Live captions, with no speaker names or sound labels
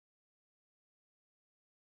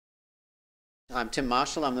I'm Tim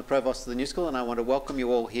Marshall, I'm the Provost of the New School, and I want to welcome you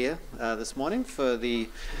all here this morning for the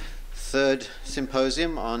third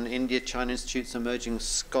Symposium on India-China Institute's Emerging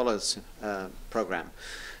Scholars program.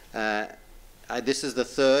 This is the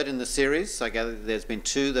third in the series. I gather there's been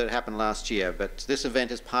two that happened last year, but this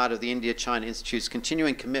event is part of the India-China Institute's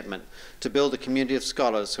continuing commitment to build a community of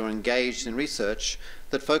scholars who are engaged in research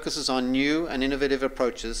that focuses on new and innovative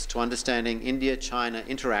approaches to understanding India-China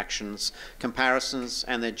interactions, comparisons,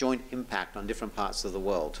 and their joint impact on different parts of the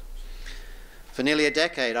world. For nearly a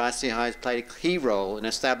decade, ICI has played a key role in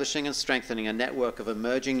establishing and strengthening a network of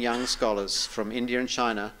emerging young scholars from India and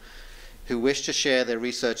China who wish to share their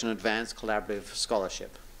research and advance collaborative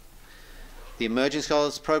scholarship. The Emerging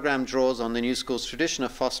Scholars Program draws on the New School's tradition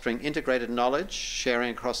of fostering integrated knowledge,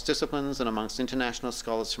 sharing across disciplines and amongst international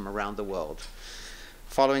scholars from around the world.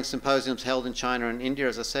 Following symposiums held in China and India,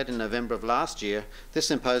 as I said, in November of last year, this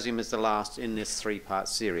symposium is the last in this three-part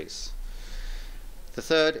series. The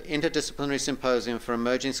third Interdisciplinary Symposium for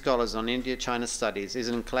Emerging Scholars on India-China Studies is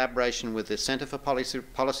in collaboration with the Center for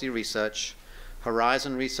Policy Research,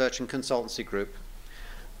 Horizon Research and Consultancy Group,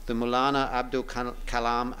 the Maulana Abdul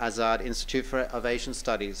Kalam Azad Institute of Asian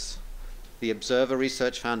Studies, the Observer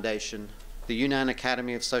Research Foundation, the Yunnan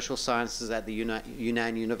Academy of Social Sciences at the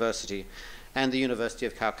Yunnan University, and the University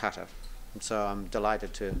of Calcutta. And so I'm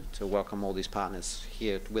delighted to welcome all these partners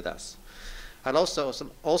here with us. I'd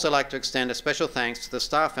also like to extend a special thanks to the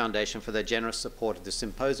Star Foundation for their generous support of the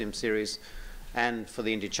symposium series and for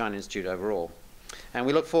the India-China Institute overall. And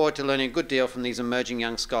we look forward to learning a good deal from these emerging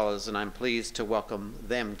young scholars, and I'm pleased to welcome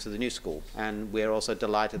them to the New School. And we're also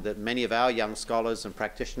delighted that many of our young scholars and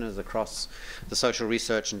practitioners across the social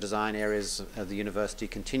research and design areas of the university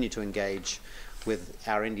continue to engage with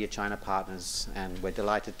our India-China partners. And we're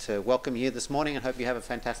delighted to welcome you this morning and hope you have a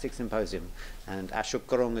fantastic symposium. And Ashok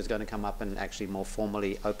Gurung is going to come up and actually more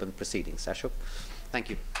formally open proceedings. Ashok, thank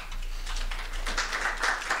you.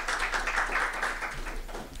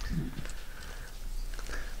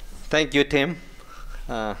 Thank you, Tim,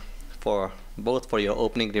 both for your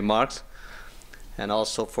opening remarks and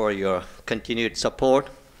also for your continued support,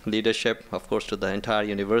 leadership, of course, to the entire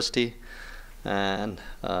university, and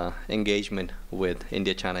engagement with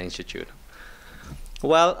India-China Institute.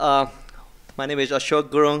 Well, my name is Ashok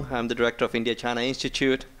Gurung. I'm the director of India-China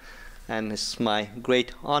Institute, and it's my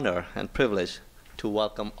great honor and privilege to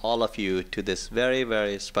welcome all of you to this very,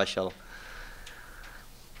 very special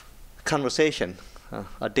conversation.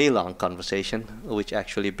 A day-long conversation, which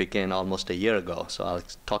actually began almost a year ago. So I'll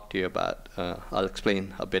talk to you about, I'll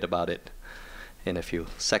explain a bit about it in a few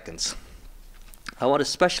seconds. I want to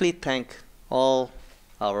especially thank all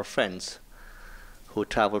our friends who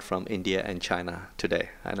traveled from India and China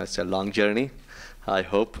today. I know it's a long journey. I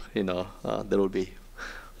hope there will be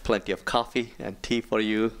plenty of coffee and tea for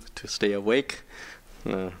you to stay awake.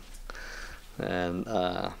 And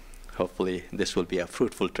hopefully this will be a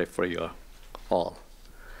fruitful trip for you all.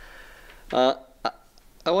 I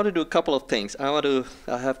want to do a couple of things. I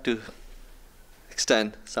have to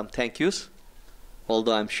extend some thank yous,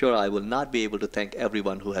 although I'm sure I will not be able to thank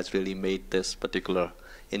everyone who has really made this particular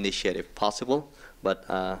initiative possible, but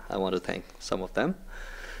I want to thank some of them.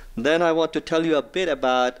 Then I want to tell you a bit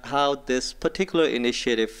about how this particular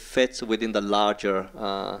initiative fits within the larger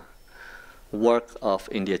work of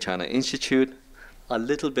India-China Institute, a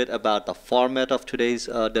little bit about the format of today's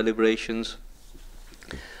deliberations,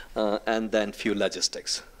 and then few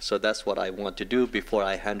logistics. So that's what I want to do before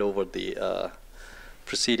I hand over the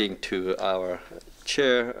proceeding to our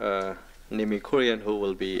chair, Nimmi Kurian, who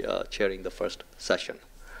will be chairing the first session.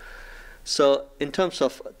 So in terms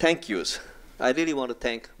of thank yous, I really want to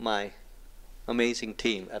thank my amazing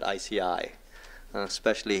team at ICI,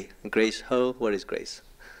 especially Grace Ho. Where is Grace?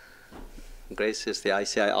 Grace is the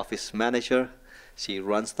ICI office manager. She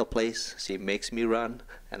runs the place. She makes me run,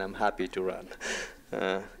 and I'm happy to run.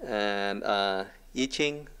 And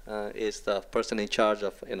Ying is the person in charge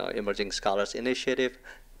of Emerging Scholars Initiative.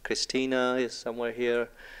 Christina is somewhere here.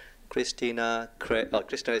 Christina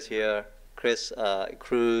is here. Chris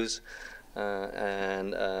Cruz,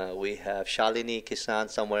 and we have Shalini Kisan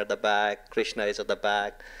somewhere at the back. Krishna is at the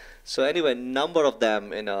back. So anyway, number of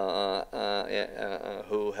them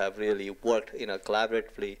who have really worked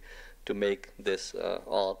collaboratively to make this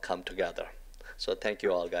all come together. So thank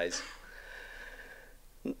you all, guys.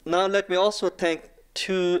 Now let me also thank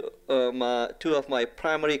two of my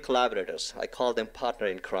primary collaborators. I call them partner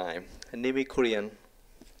in crime. Nimmi Kurian,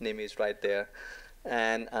 Nimmi is right there,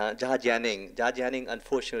 and Jianing. Jianing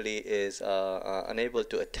unfortunately is unable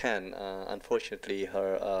to attend. Unfortunately,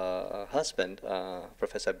 her husband,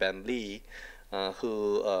 Professor Ben Lee,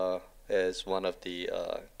 who is one of the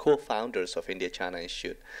co-founders of India-China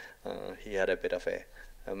Institute. He had a bit of a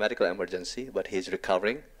medical emergency, but he's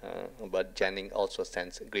recovering. But Jianing also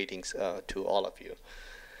sends greetings to all of you.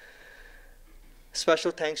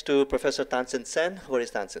 Special thanks to Professor Tansen Sen. Where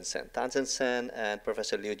is Tansen Sen? Tansen Sen and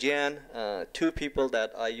Professor Liu Jian, two people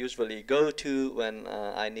that I usually go to when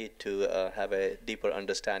I need to have a deeper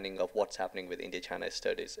understanding of what's happening with India-China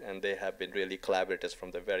studies. And they have been really collaborators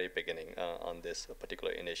from the very beginning on this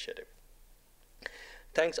particular initiative.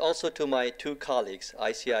 Thanks also to my two colleagues,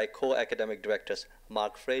 ICI co-academic directors,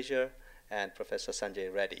 Mark Fraser and Professor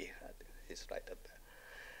Sanjay Reddy. He's right up there.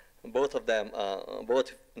 Both of them,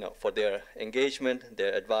 for their engagement,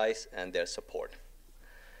 their advice, and their support.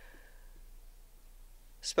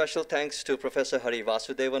 Special thanks to Professor Hari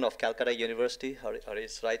Vasudevan of Calcutta University. Hari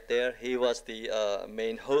is right there. He was the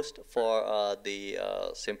main host for the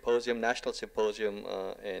symposium, national symposium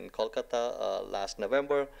in Kolkata last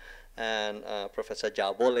November. And Professor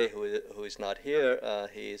Jabole, who is not here,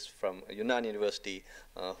 he is from Yunnan University,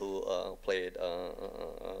 who played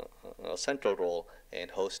a central role in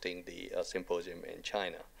hosting the symposium in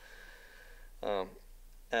China.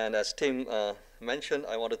 And as Tim mentioned,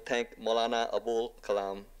 I want to thank Maulana Abul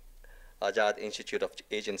Kalam Azad Institute of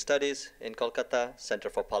Asian Studies in Kolkata, Center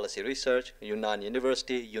for Policy Research, Yunnan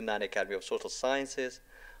University, Yunnan Academy of Social Sciences,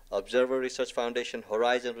 Observer Research Foundation,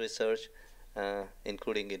 Horizon Research,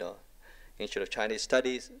 including Institute of Chinese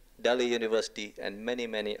Studies, Delhi University, and many,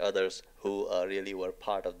 many others who really were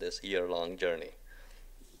part of this year-long journey.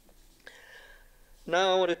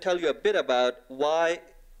 Now I want to tell you a bit about why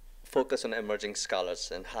focus on emerging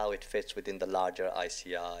scholars and how it fits within the larger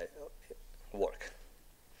ICI work.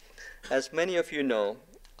 As many of you know,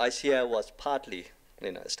 ICI was partly,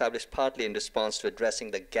 established partly in response to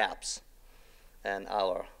addressing the gaps and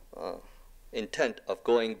our intent of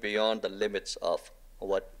going beyond the limits of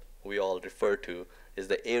what we all refer to is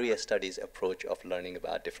the area studies approach of learning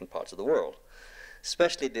about different parts of the world.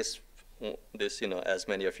 Especially this, as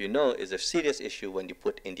many of you know, is a serious issue when you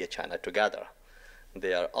put India-China together.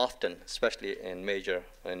 They are often, especially in major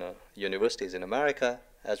universities in America,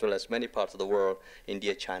 as well as many parts of the world,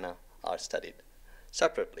 India-China are studied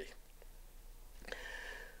separately.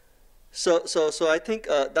 So I think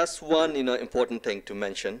that's one important thing to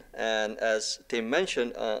mention. And as Tim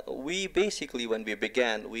mentioned, we basically, when we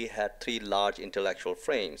began, we had three large intellectual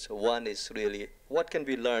frames. One is really what can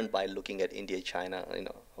we learn by looking at India-China,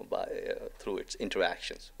 through its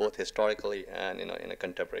interactions, both historically and in a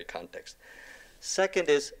contemporary context. Second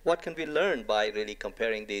is what can we learn by really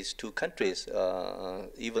comparing these two countries,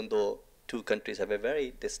 even though two countries have a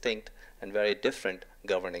very distinct and very different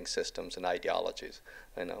governing systems and ideologies.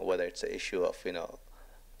 Whether it's an issue of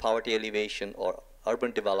poverty alleviation or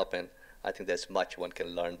urban development, I think there's much one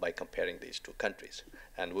can learn by comparing these two countries.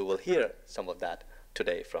 And we will hear some of that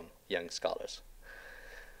today from young scholars.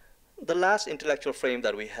 The last intellectual frame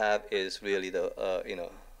that we have is really the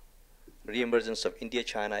reemergence of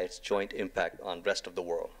India-China, its joint impact on rest of the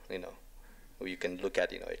world. You can look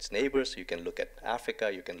at its neighbors, you can look at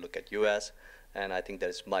Africa, you can look at US, and I think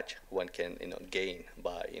there's much one can gain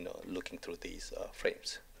by looking through these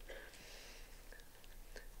frames.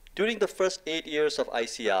 During the first 8 years of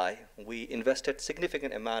ICI, we invested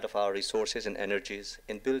significant amount of our resources and energies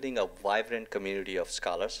in building a vibrant community of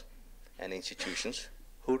scholars and institutions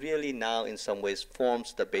who really now in some ways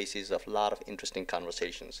forms the basis of a lot of interesting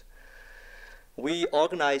conversations. We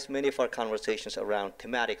organized many of our conversations around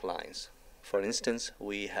thematic lines. For instance,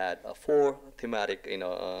 we had 4 thematic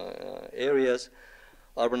areas: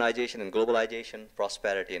 urbanization and globalization,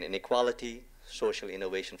 prosperity and inequality, social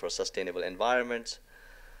innovation for sustainable environments,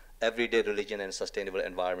 everyday religion and sustainable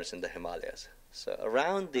environments in the Himalayas. So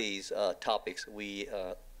around these topics, we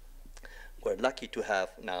were lucky to have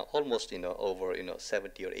now almost over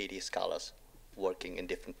 70 or 80 scholars working in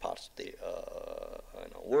different parts of the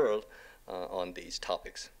world on these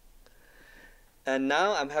topics. And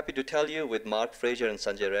now I'm happy to tell you, with Mark Fraser and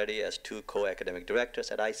Sanjay Reddy as 2 co-academic directors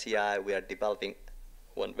at ICI, we are developing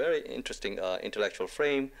one very interesting intellectual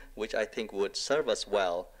frame, which I think would serve us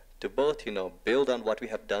well to both build on what we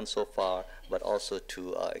have done so far, but also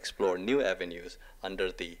to explore new avenues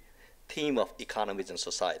under the theme of economies and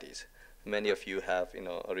societies. Many of you have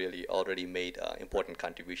really already made important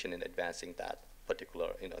contribution in advancing that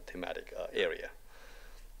particular thematic area.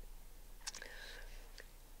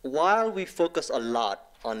 While we focus a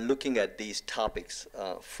lot on looking at these topics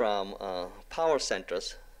from power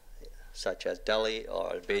centers such as Delhi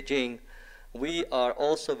or Beijing, we are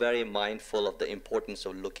also very mindful of the importance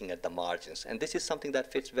of looking at the margins. And this is something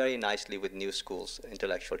that fits very nicely with New School's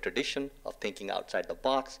intellectual tradition of thinking outside the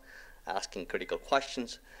box asking critical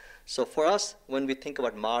questions. So for us, when we think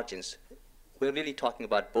about margins, we're really talking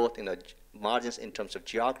about both margins in terms of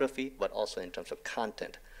geography, but also in terms of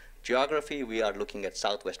content. Geography, we are looking at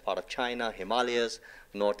southwest part of China, Himalayas,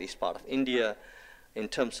 northeast part of India. In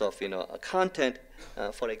terms of content,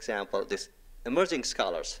 for example, this Emerging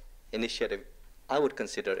Scholars initiative, I would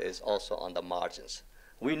consider is also on the margins.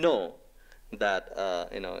 We know that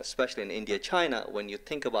especially in India, China, when you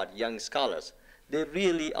think about young scholars, they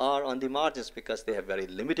really are on the margins because they have very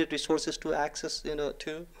limited resources to access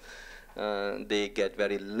to. They get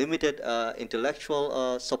very limited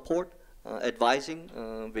intellectual support. Advising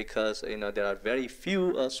because there are very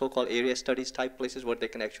few so-called area studies type places where they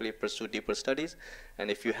can actually pursue deeper studies.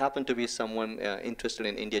 And if you happen to be someone interested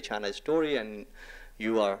in India-China story and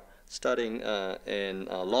you are studying in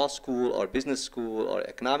law school or business school or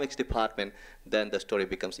economics department, then the story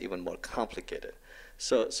becomes even more complicated.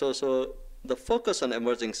 So the focus on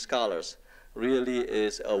emerging scholars really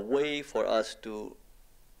is a way for us to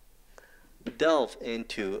delve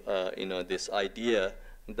into this idea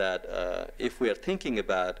that if we are thinking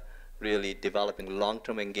about really developing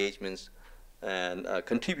long-term engagements and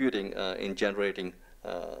contributing in generating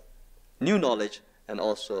new knowledge and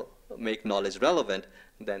also make knowledge relevant,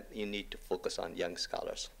 then you need to focus on young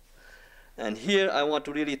scholars. And here I want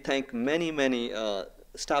to really thank many, many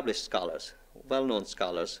established scholars, well-known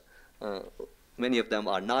scholars. Many of them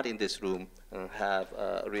are not in this room, have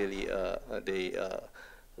really, they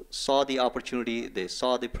saw the opportunity, they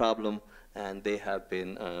saw the problem, and they have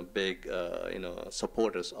been big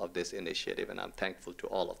supporters of this initiative, and I'm thankful to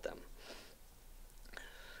all of them.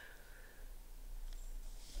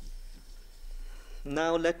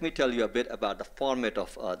 Now let me tell you a bit about the format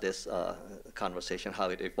of this conversation, how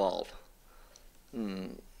it evolved.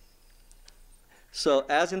 So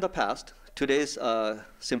as in the past, today's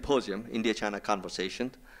symposium, India-China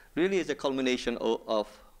Conversation, really is a culmination of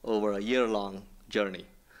over a year-long journey.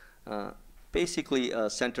 Basically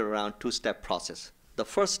centered around two-step process. The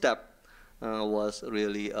first step was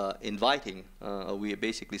really inviting. We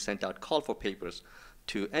basically sent out call for papers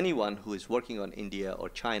to anyone who is working on India or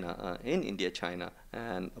China, in India, China,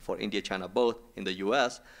 and for India, China both in the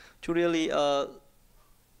US, to really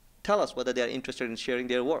tell us whether they are interested in sharing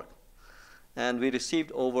their work. And we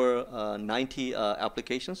received over 90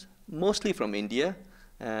 applications, mostly from India.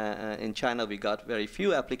 In China, we got very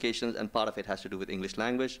few applications, and part of it has to do with English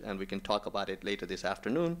language, and we can talk about it later this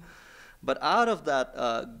afternoon. But out of that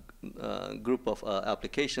group of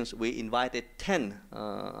applications, we invited 10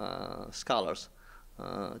 scholars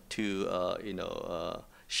to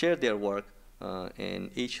share their work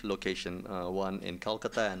in each location, one in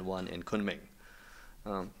Calcutta and one in Kunming.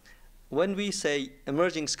 When we say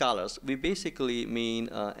emerging scholars, we basically mean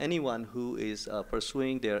anyone who is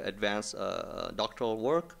pursuing their advanced doctoral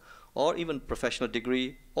work or even professional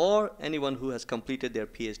degree, or anyone who has completed their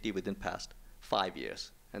PhD within past 5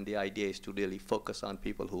 years. And the idea is to really focus on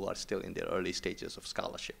people who are still in their early stages of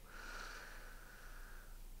scholarship.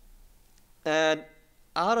 And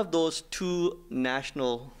out of those two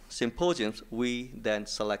national symposiums, we then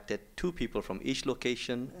selected 2 people from each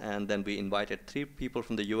location, and then we invited 3 people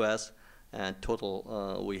from the US. And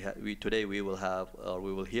total, today we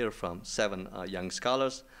will hear from 7 young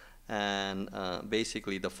scholars. And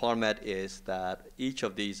basically the format is that each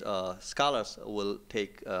of these scholars will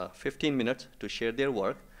take 15 minutes to share their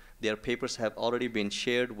work. Their papers have already been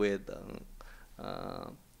shared with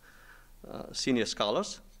senior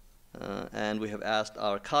scholars. And we have asked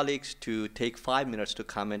our colleagues to take 5 minutes to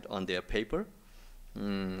comment on their paper.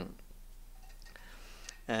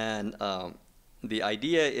 And the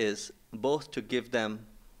idea is both to give them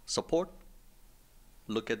support,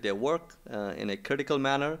 look at their work in a critical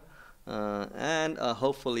manner, and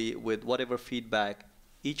hopefully with whatever feedback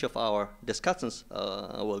each of our discussants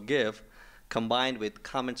will give, combined with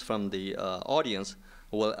comments from the audience,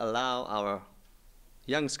 will allow our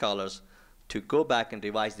young scholars to go back and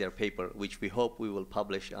revise their paper, which we hope we will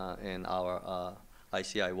publish in our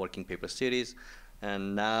ICI working paper series.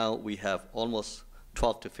 And now we have almost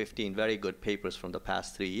 12 to 15 very good papers from the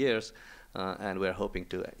past 3 years, and we're hoping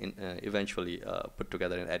to eventually put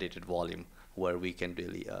together an edited volume where we can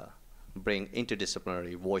really bring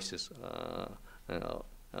interdisciplinary voices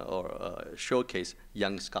or showcase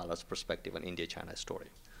young scholars' perspective on India-China story.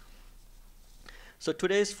 So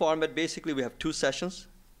today's format, basically we have 2 sessions.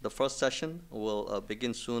 The first session will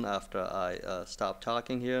begin soon after I stop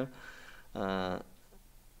talking here.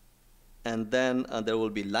 And then there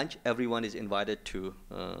will be lunch. Everyone is invited to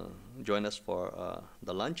join us for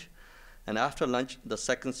the lunch. And after lunch, the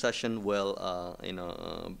second session will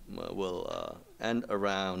end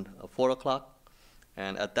around 4 o'clock.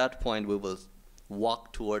 And at that point, we will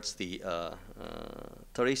walk towards the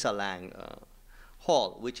Theresa Lang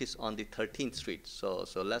Hall, which is on the 13th Street. So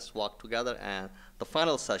let's walk together. And the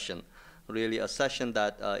final session, really a session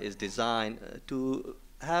that is designed to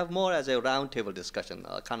have more as a roundtable discussion,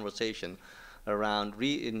 a conversation around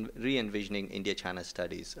re-envisioning India-China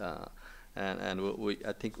studies.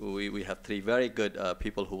 I think we have three very good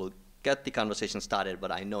people who will get the conversation started,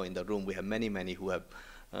 but I know in the room we have many who have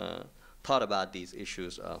thought about these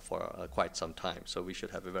issues for quite some time. So we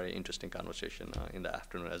should have a very interesting conversation in the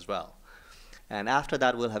afternoon as well. And after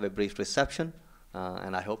that, we'll have a brief reception,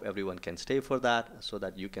 and I hope everyone can stay for that, so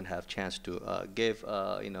that you can have chance to give,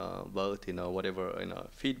 both, whatever,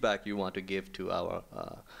 feedback you want to give to our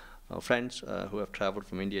friends who have traveled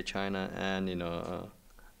from India, China, and,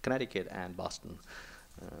 Connecticut and Boston.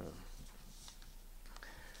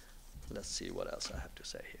 Let's see what else I have to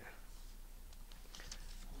say here.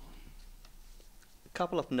 A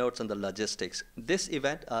couple of notes on the logistics. This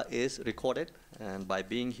event is recorded, and by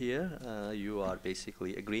being here, you are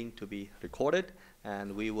basically agreeing to be recorded,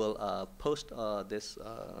 and we will post this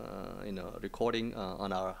recording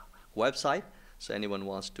on our website. So anyone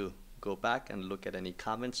wants to go back and look at any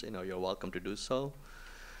comments, you're welcome to do so.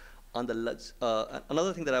 On the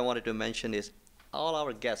another thing that I wanted to mention is all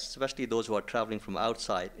our guests, especially those who are traveling from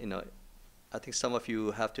outside, I think some of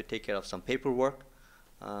you have to take care of some paperwork.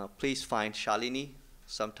 Please find Shalini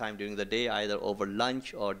sometime during the day, either over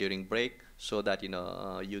lunch or during break, so that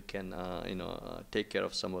you can take care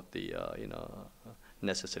of some of the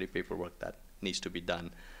necessary paperwork that needs to be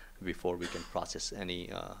done before we can process any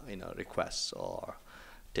requests or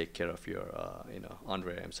take care of your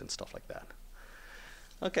honorariums and stuff like that.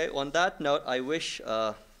 Okay, on that note, I wish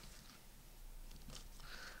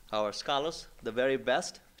our scholars the very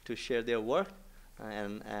best to share their work.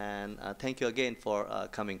 And thank you again for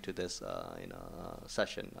coming to this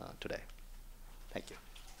session today. Thank you.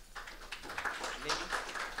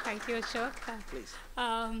 Thank you, Ashok. Please.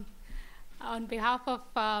 On behalf of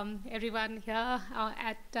everyone here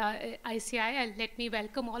at ICI, let me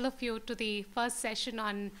welcome all of you to the first session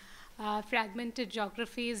on Fragmented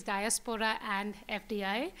Geographies, Diaspora, and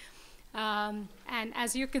FDI. And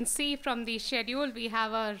as you can see from the schedule, we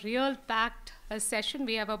have a real packed session.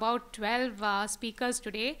 We have about 12 speakers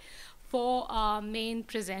today, 4 main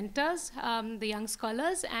presenters, the young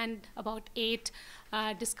scholars, and about 8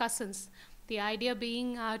 discussants. The idea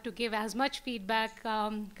being to give as much feedback,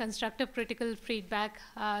 constructive critical feedback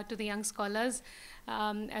to the young scholars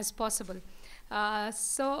as possible.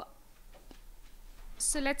 So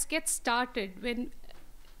let's get started. We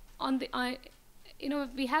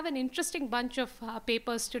have an interesting bunch of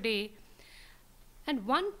papers today. And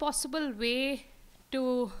one possible way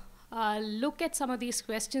to look at some of these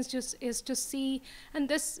questions is to see, and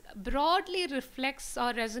this broadly reflects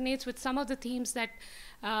or resonates with some of the themes that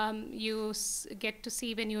you get to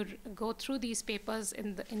see when you go through these papers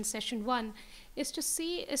in session 1, is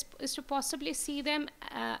to possibly see them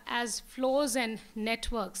as flows and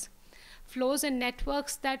networks. Flows and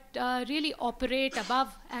networks that really operate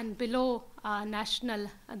above and below the national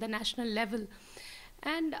level.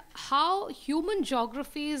 And how human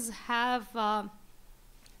geographies have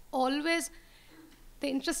always, the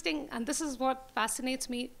interesting, and this is what fascinates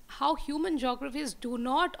me, how human geographies do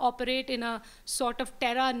not operate in a sort of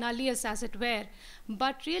terra nullius, as it were,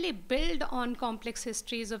 but really build on complex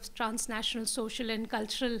histories of transnational social and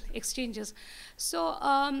cultural exchanges. So,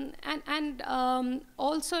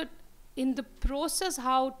 also in the process,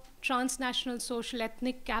 how transnational social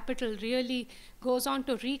ethnic capital really goes on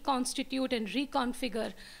to reconstitute and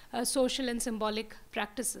reconfigure social and symbolic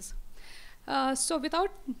practices. So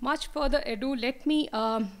without much further ado, let me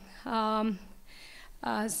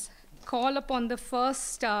call upon the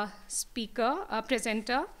first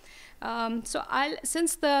presenter.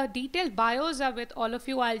 Since the detailed bios are with all of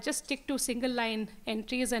you, I'll just stick to single line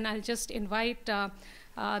entries, and I'll just invite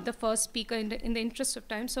the first speaker in the interest of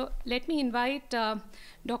time. So let me invite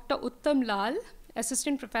Dr. Uttam Lal,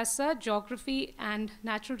 Assistant Professor, Geography and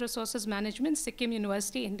Natural Resources Management, Sikkim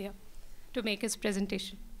University, India, to make his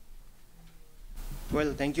presentation.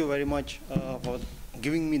 Well, thank you very much for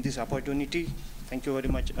giving me this opportunity. Thank you very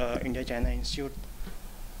much, India-China Institute.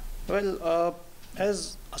 Well,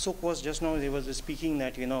 as Ashok was just now, he was speaking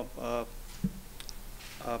that,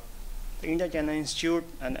 India-China Institute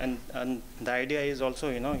and the idea is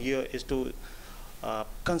also, here is to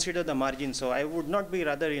consider the margin. So I would not be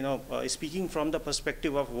rather, speaking from the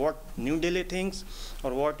perspective of what New Delhi thinks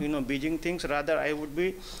or what, Beijing thinks. Rather, I would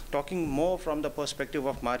be talking more from the perspective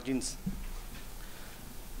of margins.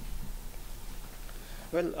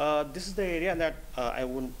 Well, this is the area that I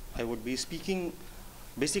would be speaking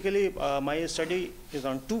basically, my study is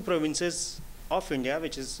on two provinces of India,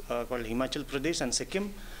 which is called Himachal Pradesh and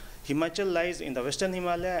Sikkim. Himachal lies in the western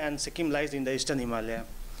Himalaya and Sikkim lies in the eastern Himalaya.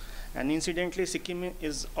 And incidentally, Sikkim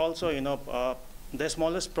is also, the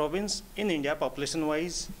smallest province in India,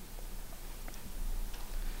 population-wise.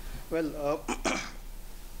 Well,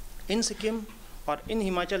 in Sikkim or in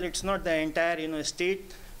Himachal, it's not the entire,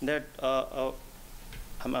 state that.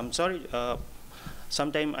 I'm sorry.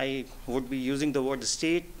 Sometime I would be using the word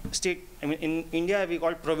state. I mean, in India, we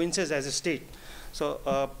call provinces as a state.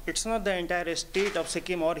 So it's not the entire state of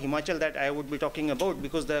Sikkim or Himachal that I would be talking about,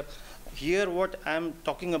 because here what I'm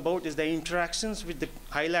talking about is the interactions with the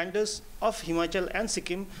highlanders of Himachal and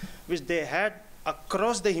Sikkim, which they had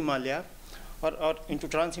across the Himalaya or into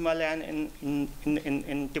Trans-Himalayan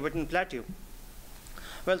in Tibetan Plateau.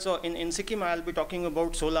 Well, so in Sikkim, I'll be talking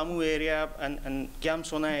about Solamu area and Gyam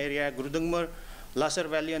Sona area, Gurudungmar, Lasar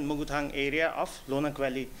Valley and Muguthang area of Lonak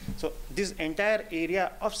Valley. So this entire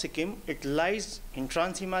area of Sikkim, it lies in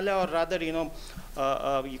Trans-Himalaya, or rather, you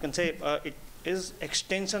can say it is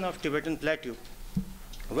extension of Tibetan Plateau.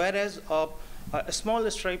 Whereas a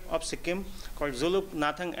small stripe of Sikkim called Zulup,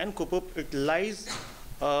 Nathang and Kupup, it lies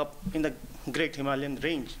in the Great Himalayan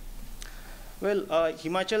Range. Well,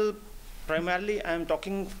 Himachal, primarily I am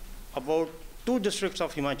talking about two districts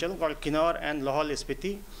of Himachal called Kinnaur and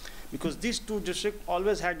Lahaul-Spiti, because these two districts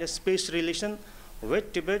always had a space relation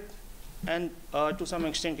with Tibet and to some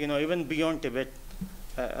extent, even beyond Tibet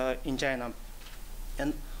in China.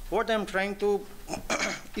 And what I'm trying to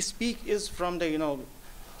speak is from the,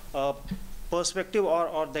 perspective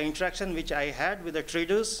or the interaction which I had with the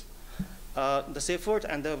traders, the shepherds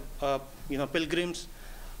and the, pilgrims.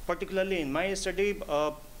 Particularly in my study,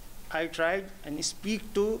 I tried and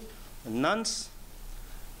speak to nuns.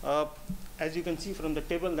 As you can see from the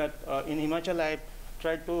table that in Himachal, I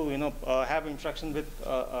tried to have interaction with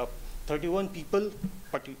 31 people,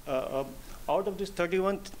 but out of this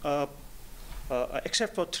 31,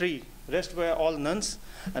 except for 3, rest were all nuns,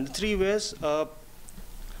 and the 3 were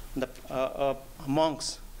the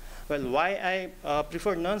monks. Well, why I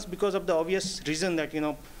prefer nuns? Because of the obvious reason that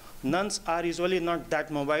nuns are usually not that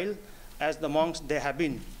mobile as the monks they have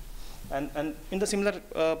been, and in the similar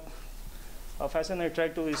fashion, I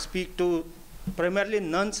tried to speak to primarily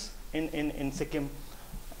nuns in Sikkim,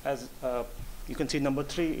 as you can see number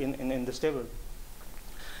 3 in this table.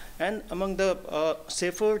 And among the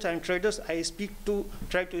shepherds and traders, I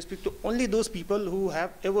try to speak to only those people who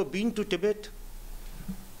have ever been to Tibet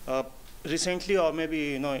recently, or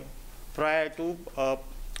maybe prior to the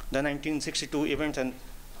 1962 events and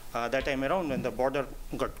that time around when the border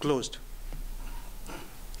got closed.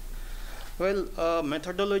 Well,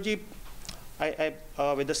 methodology.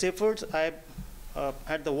 With the shepherds, I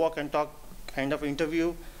had the walk and talk kind of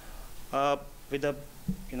interview. With the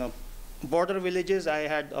border villages, I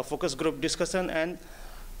had a focus group discussion, and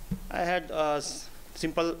I had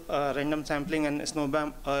simple random sampling and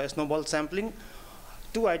snowball sampling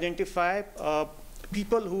to identify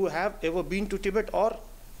people who have ever been to Tibet, or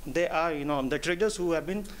they are the traders who have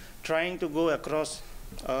been trying to go across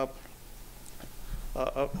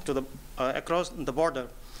across the border.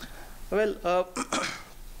 Well,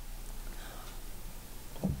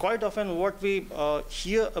 quite often what we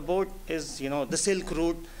hear about is the Silk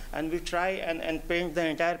Route, and we try and paint the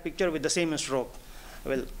entire picture with the same stroke.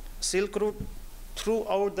 Well, Silk Route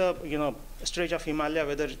throughout the stretch of Himalaya,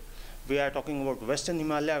 whether we are talking about Western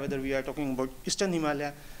Himalaya, whether we are talking about Eastern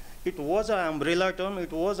Himalaya, it was an umbrella term.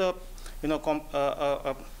 It was a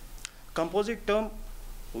composite term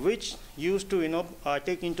which used to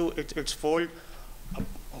take into its fold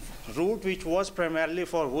route which was primarily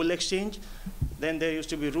for wool exchange. Then there used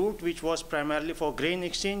to be route which was primarily for grain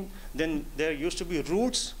exchange. Then there used to be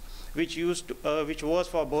routes which was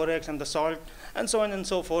for borax and the salt, and so on and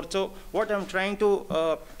so forth. So what I'm trying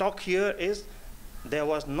to talk here is there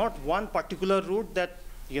was not one particular route that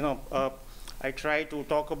I try to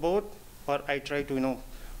talk about, or I try to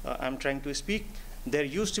I'm trying to speak. There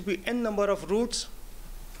used to be n number of routes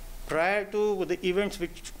prior to the events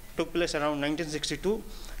which took place around 1962,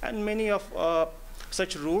 and many of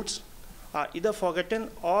such routes are either forgotten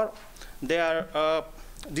or they are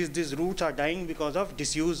these routes are dying because of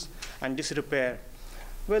disuse and disrepair.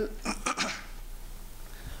 Well,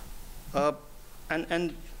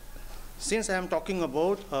 and since I am talking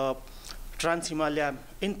about Trans-Himalaya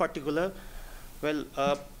in particular, well,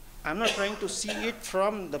 I'm not trying to see it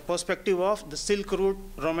from the perspective of the Silk Route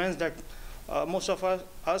romance that most of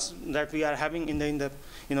us that we are having in the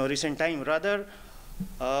recent time. Rather,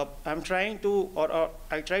 I'm trying to, or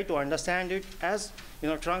I try to understand it as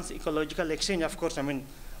trans-ecological exchange. Of course, I mean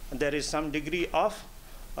there is some degree of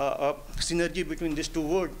synergy between these two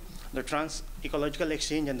words, the trans-ecological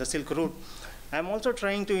exchange and the Silk Route. I'm also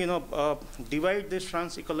trying to, divide these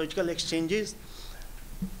trans-ecological exchanges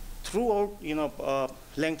throughout,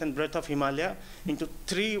 length and breadth of Himalaya into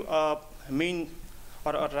three main,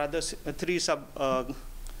 or rather three sub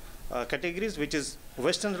categories, which is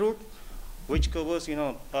Western route, which covers,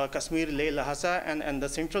 Kashmir, Leh, Lhasa, and the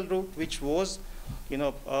Central route, which was,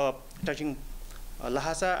 touching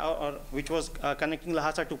Lhasa, or which was connecting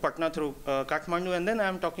Lhasa to Patna through Kathmandu. And then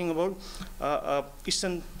I'm talking about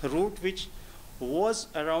Eastern route, which was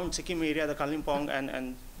around Sikkim area, the Kalimpong,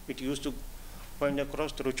 and it used to point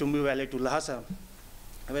across through Chumbi Valley to Lhasa.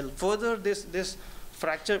 Well, further this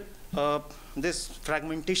fracture, this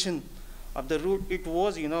fragmentation of the route, it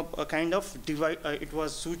was, a kind of divide. It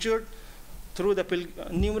was sutured through the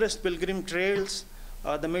numerous pilgrim trails,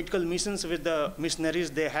 the medical missions with the missionaries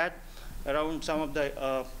they had around some of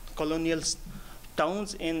the colonial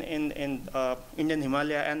towns in Indian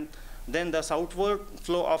Himalaya, and then the southward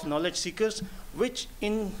flow of knowledge seekers, which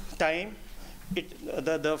in time,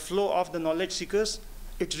 the flow of the knowledge seekers,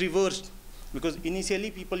 it reversed, because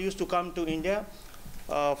initially people used to come to India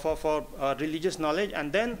for religious knowledge,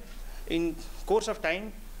 and then in course of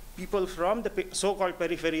time, people from the so-called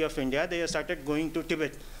periphery of India, they started going to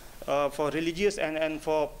Tibet for religious and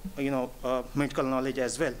for medical knowledge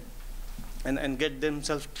as well, and get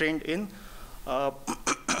themselves trained in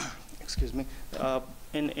excuse me,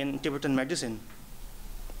 in Tibetan medicine.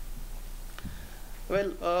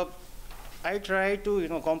 Well, I try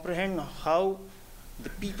to comprehend how the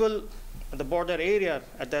people at the border area,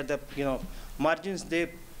 at the margins, they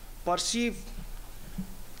perceive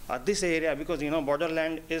this area, because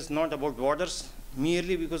borderland is not about borders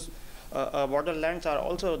merely, because borderlands are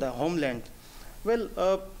also the homeland. Well,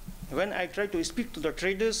 when I try to speak to the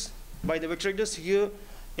traders, by the way, traders here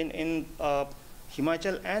in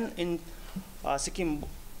Himachal and in Sikkim,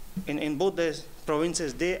 in both the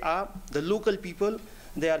provinces, they are the local people.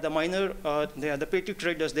 They are the minor, they are the petty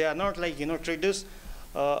traders. They are not like traders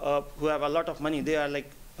who have a lot of money. They are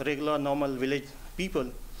like regular, normal village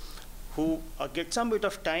people who get some bit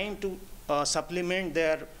of time to supplement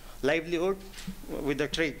their livelihood with the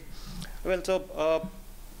trade. Well, so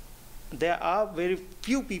there are very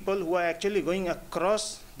few people who are actually going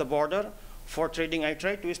across the border for trading. I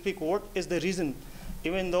try to speak what is the reason,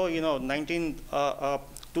 even though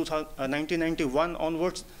 1991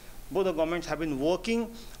 onwards, both the governments have been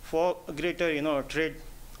working for a greater trade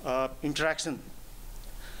interaction.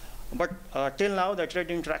 But till now, the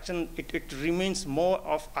trade interaction, it remains more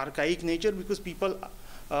of archaic nature, because people,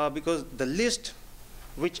 because the list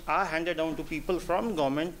which are handed down to people from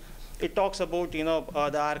government, it talks about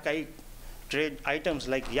the archaic trade items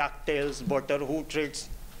like yak tails, butter, who trades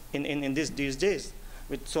in these days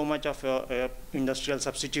with so much of industrial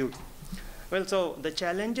substitute. Well, so the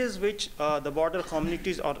challenges which the border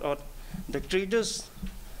communities or the traders,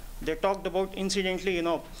 they talked about, incidentally,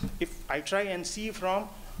 if I try and see from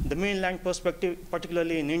the mainland perspective,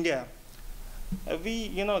 particularly in India, we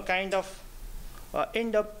kind of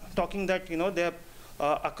end up talking that they're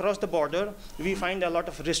across the border, we find a lot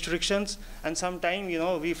of restrictions, and sometimes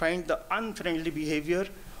we find the unfriendly behavior,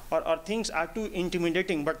 or things are too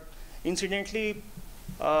intimidating. But incidentally,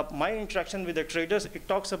 my interaction with the traders, it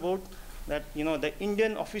talks about that the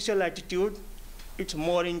Indian official attitude, it's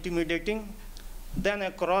more intimidating than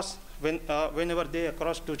across whenever they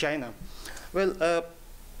cross to China. Well,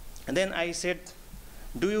 and then I said,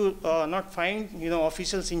 do you not find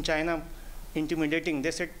officials in China intimidating?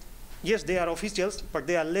 They said, yes, they are officials, but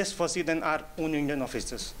they are less fussy than our own Indian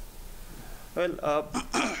officers. Well,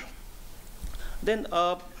 then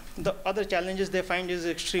the other challenges they find is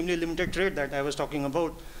extremely limited trade that I was talking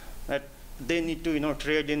about, that they need to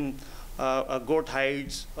trade in goat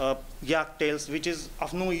hides, yak tails, which is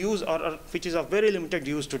of no use, or which is of very limited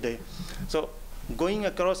use today. So going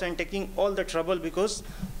across and taking all the trouble, because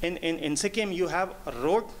in Sikkim you have a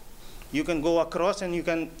road, you can go across and you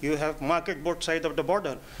have market both sides of the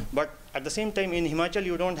border. But at the same time in Himachal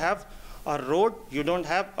you don't have a road, you don't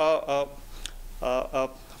have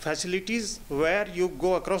facilities where you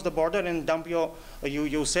go across the border and dump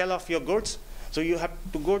you sell off your goods. So you have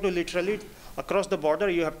to go to literally across the border,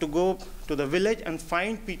 you have to go to the village and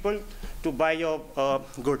find people to buy your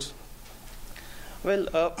goods.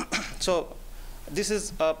 Well, so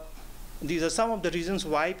these are some of the reasons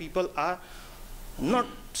why people are not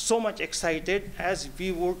so much excited as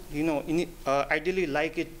we would, ideally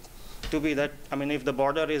like it to be. That, I mean, if the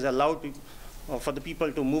border is allowed for the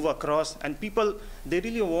people to move across, and people, they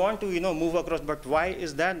really want to, move across, but why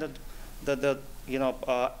is that? The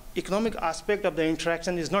economic aspect of the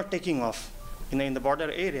interaction is not taking off. in the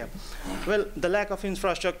border area. Well, the lack of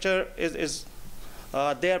infrastructure is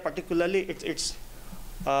there, particularly it's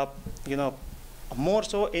more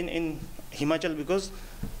so in Himachal, because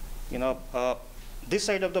this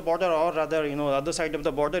side of the border, or rather other side of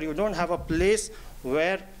the border, you don't have a place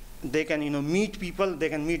where they can meet people, they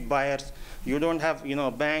can meet buyers. You don't have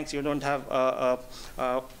banks, you don't have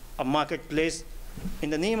a marketplace. In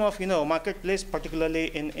the name of marketplace, particularly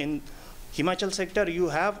in Himachal sector, you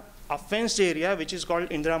have a fenced area which is called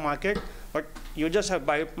Indra Market, but you just have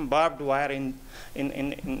barbed wire in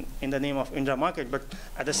the name of Indra Market. But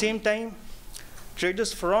at the same time,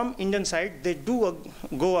 traders from Indian side, they do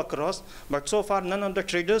go across, but so far none of the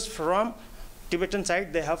traders from Tibetan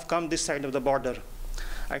side, they have come this side of the border.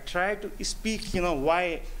 I try to speak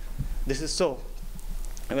why this is so.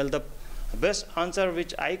 Well, the best answer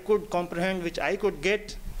which I could comprehend, which I could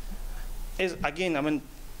get, is again,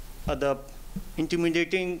 the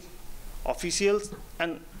intimidating officials,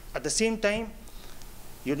 and at the same time,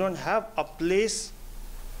 you don't have a place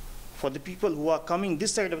for the people who are coming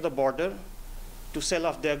this side of the border to sell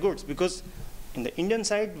off their goods, because in the Indian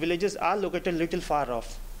side, villages are located a little far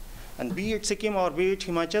off. And be it Sikkim or be it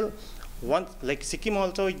Himachal, like Sikkim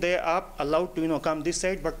also, they are allowed to come this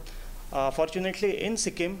side, but fortunately in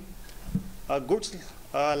Sikkim, goods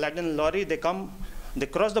laden lorry, they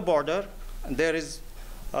cross the border, and there is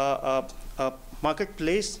a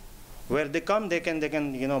marketplace where they come, they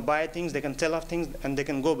can buy things, they can sell off things, and they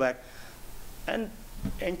can go back. And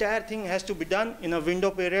entire thing has to be done in a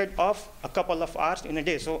window period of a couple of hours in a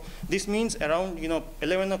day. So this means around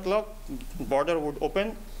 11 o'clock, border would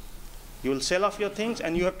open, you will sell off your things,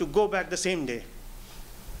 and you have to go back the same day.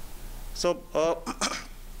 So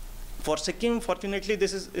for Sikkim, fortunately,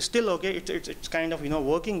 this is still okay. It's kind of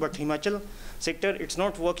working, but Himachal sector, it's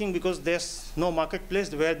not working because there's no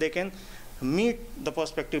marketplace where they can meet the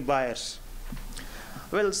prospective buyers.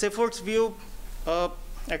 Well, Seyffort's view,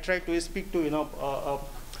 I try to speak to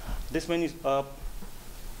this many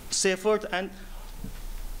Seyffort, and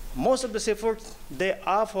most of the Seyfforts, they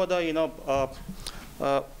are for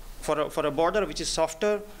the for a border which is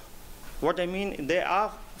softer. What I mean, they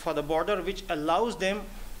are for the border which allows them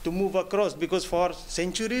to move across, because for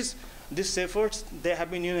centuries these Seyfforts, they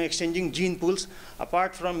have been exchanging gene pools,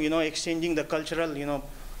 apart from exchanging the cultural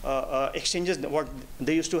exchanges what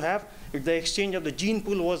they used to have. The exchange of the gene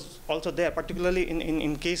pool was also there, particularly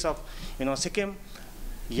in case of Sikkim.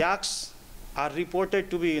 Yaks are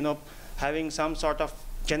reported to be having some sort of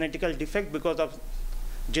genetical defect because of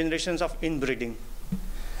generations of inbreeding.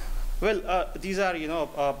 Well, these are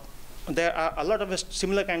there are a lot of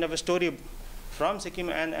similar kind of a story from Sikkim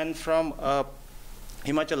and from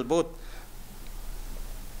Himachal both.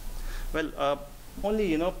 Well,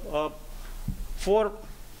 only four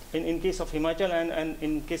in case of Himachal and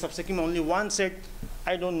in case of Sikkim, only one said,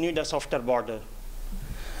 I don't need a softer border.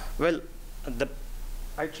 Well,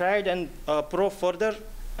 I tried and probe further.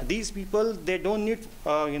 These people, they don't need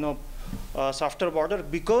a softer border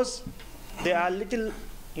because they are little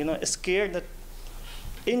scared that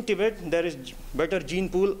in Tibet there is better gene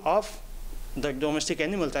pool of the domestic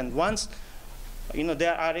animals, and once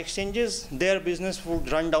there are exchanges, their business would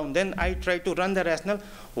run down. Then I try to run the rationale,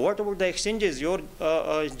 what about the exchanges? Your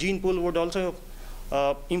gene pool would also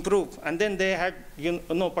improve. And then they had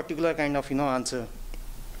no particular kind of answer.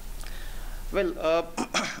 Well,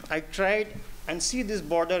 I tried and see these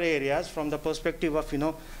border areas from the perspective of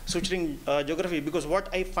Suturing geography, because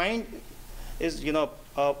what I find is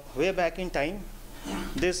way back in time,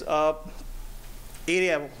 this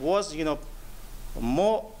area was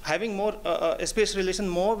having more space relation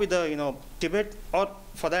more with the Tibet, or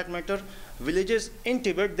for that matter villages in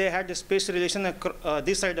Tibet, they had a space relation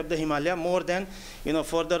this side of the Himalaya more than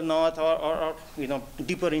further north or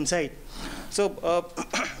deeper inside. So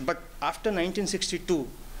but after 1962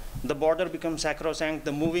 the border becomes sacrosanct.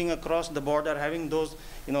 The moving across the border, having those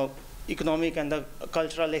economic and the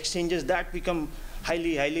cultural exchanges, that become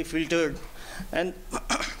highly filtered. And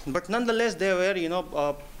but nonetheless there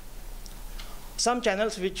were some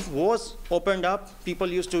channels which was opened up. People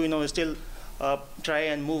used to still try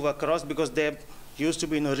and move across, because there used to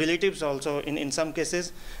be relatives also in some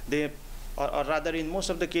cases. They or rather in most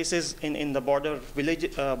of the cases in the border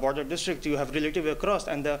village border district, you have relative across,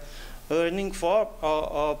 and the earning for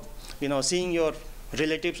seeing your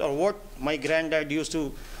relatives, or what my granddad used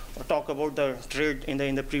to talk about the trade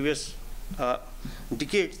in the previous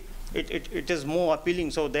decades, it is more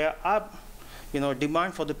appealing. So there are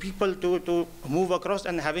demand for the people to move across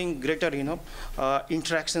and having greater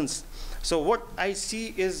interactions. So what I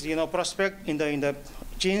see is prospect in the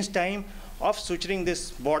change time of suturing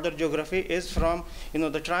this border geography is from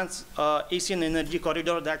the Trans-Asian Energy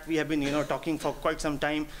Corridor that we have been talking for quite some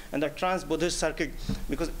time, and the Trans-Buddhist Circuit.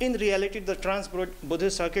 Because in reality, the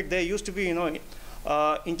Trans-Buddhist Circuit, there used to be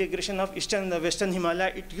integration of Eastern and the Western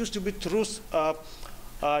Himalaya. It used to be through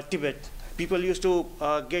Tibet. People used to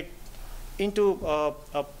get into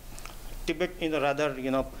Tibet,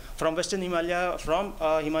 from Western Himalaya, from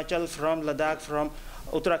Himachal, from Ladakh, from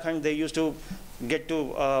Uttarakhand. They used to get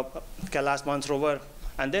to Kailash Mansarovar,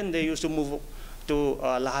 and then they used to move to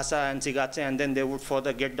Lhasa and Sigatse, and then they would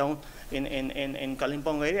further get down in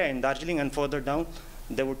Kalimpong area, in Darjeeling, and further down.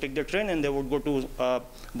 They would take the train and they would go to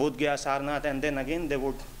Bodh Gaya, Sarnath, and then again they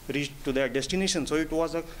would reach to their destination. So it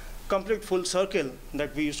was a complete full circle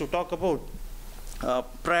that we used to talk about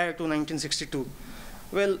prior to 1962.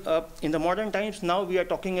 Well, in the modern times, now we are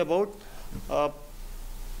talking about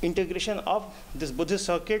integration of this Buddhist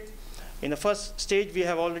circuit. In the first stage, we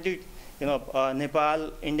have already,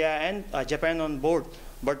 Nepal, India, and Japan on board.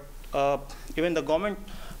 But even the government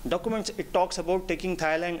documents, it talks about taking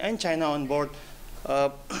Thailand and China on board.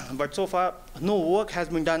 But so far, no work has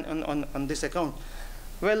been done on this account.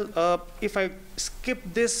 Well, if I skip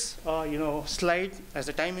this, slide, as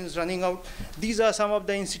the time is running out, these are some of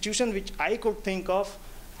the institutions which I could think of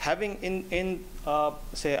having in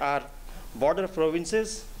say, our border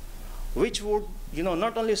provinces, which would,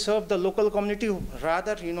 not only serve the local community,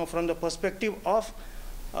 rather, from the perspective of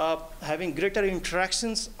having greater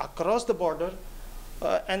interactions across the border,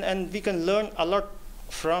 and we can learn a lot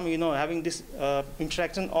from, having this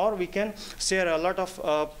interaction, or we can share a lot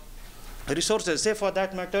of resources. Say, for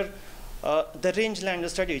that matter, the rangeland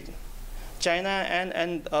studies. China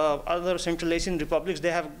and other Central Asian republics,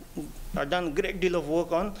 they have done a great deal of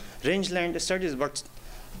work on rangeland studies, but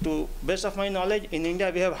to best of my knowledge, in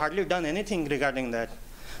India, we have hardly done anything regarding that.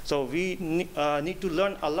 So we need to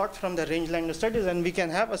learn a lot from the rangeland studies, and we can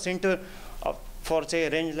have a center for, say,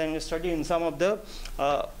 rangeland study in some of the,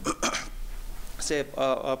 say,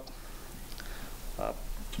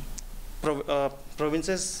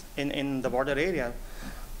 provinces in the border area.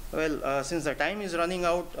 Well, since the time is running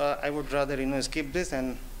out, I would rather, skip this,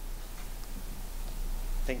 and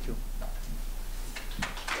thank you.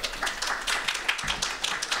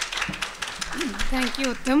 Thank you,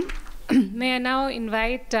 Uttam. May I now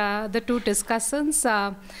invite the two discussants,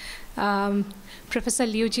 Professor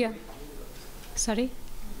Liujia. Sorry?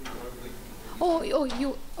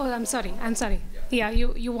 I'm sorry. Yeah,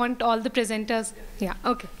 you want all the presenters? Yeah,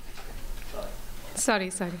 okay.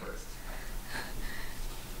 Sorry.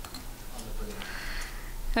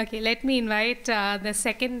 Okay, let me invite the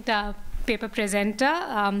second paper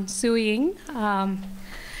presenter, Su Ying.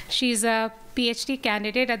 She's a PhD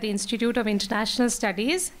candidate at the Institute of International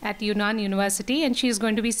Studies at Yunnan University, and she's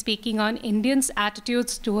going to be speaking on Indians'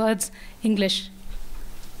 attitudes towards English.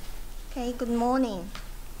 Okay, good morning.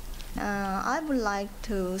 I would like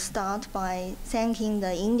to start by thanking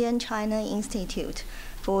the Indian-China Institute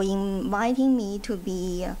for inviting me to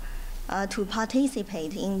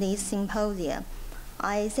participate in this symposium.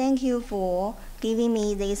 I thank you for giving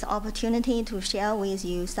me this opportunity to share with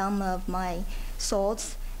you some of my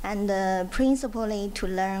thoughts, and principally to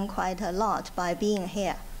learn quite a lot by being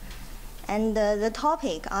here. And the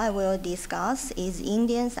topic I will discuss is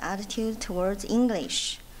Indians' attitude towards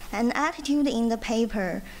English. An attitude in the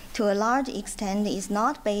paper, to a large extent, is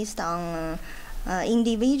not based on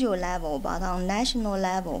individual level, but on national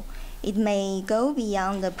level. It may go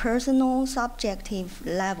beyond the personal, subjective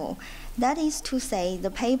level. That is to say, the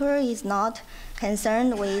paper is not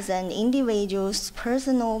concerned with an individual's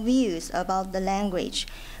personal views about the language,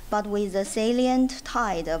 but with the salient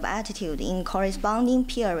tide of attitude in corresponding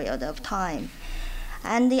period of time.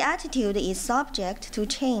 And the attitude is subject to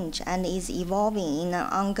change and is evolving in an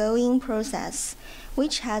ongoing process,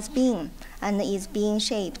 which has been and is being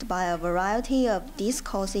shaped by a variety of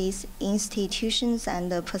discourses, institutions,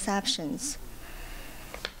 and perceptions.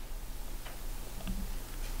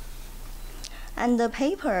 And the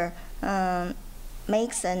paper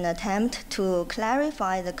makes an attempt to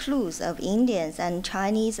clarify the clues of Indians and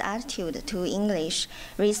Chinese attitude to English,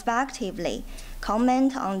 respectively,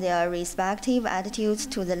 comment on their respective attitudes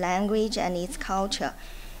to the language and its culture,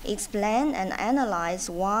 explain and analyze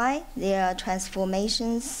why there are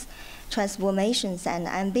transformations and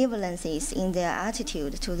ambivalences in their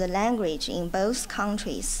attitude to the language in both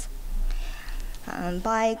countries.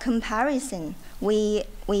 By comparison, we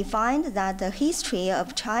find that the history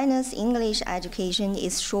of China's English education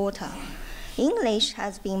is shorter. English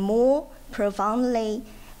has been more profoundly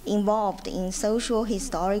involved in social,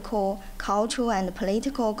 historical, cultural, and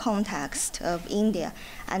political context of India,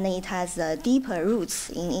 and it has deeper roots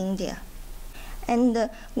in India. And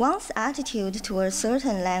one's attitude to a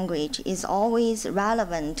certain language is always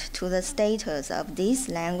relevant to the status of this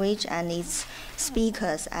language and its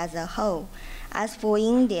speakers as a whole. As for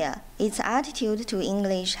India, its attitude to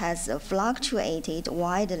English has fluctuated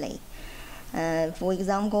widely. For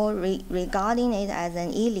example, regarding it as an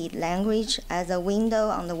elite language, as a window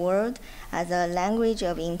on the world, as a language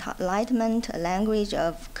of enlightenment, a language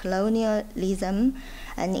of colonialism,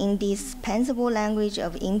 an indispensable language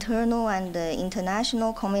of internal and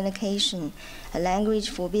international communication, a language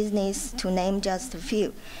for business, to name just a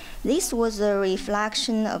few. This was a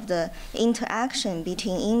reflection of the interaction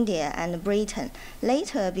between India and Britain,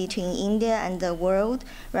 later between India and the world,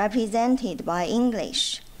 represented by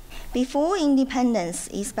English. Before independence,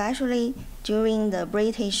 especially during the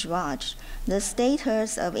British Raj, the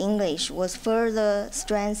status of English was further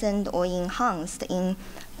strengthened or enhanced in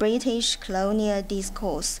British colonial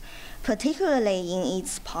discourse, particularly in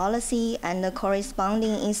its policy and the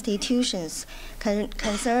corresponding institutions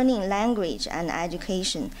concerning language and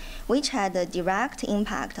education, which had a direct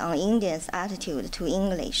impact on Indians' attitude to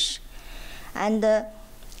English. And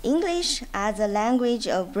English as a language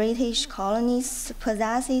of British colonies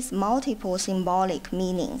possesses multiple symbolic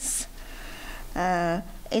meanings.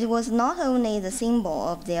 It was not only the symbol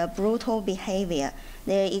of their brutal behavior,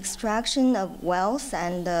 their extraction of wealth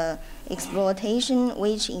and exploitation,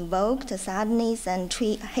 which invoked sadness and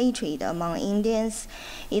hatred among Indians.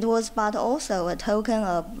 It was but also a token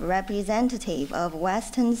of representative of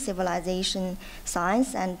Western civilization,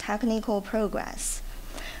 science, and technical progress,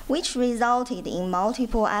 which resulted in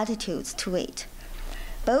multiple attitudes to it.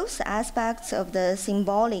 Both aspects of the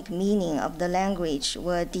symbolic meaning of the language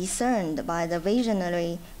were discerned by the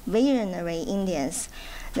visionary Indians.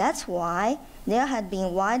 That's why there had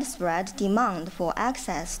been widespread demand for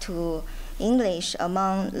access to English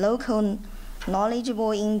among local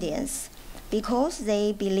knowledgeable Indians, because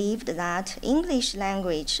they believed that English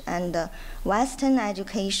language and Western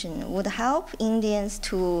education would help Indians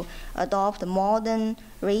to adopt modern,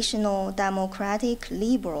 rational, democratic,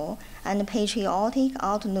 liberal, and patriotic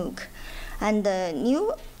outlook, and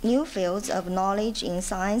new fields of knowledge in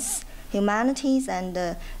science, humanities,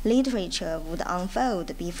 and literature would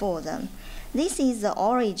unfold before them. This is the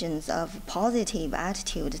origins of positive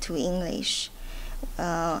attitude to English,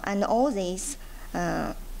 and all this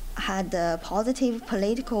had a positive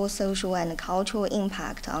political, social, and cultural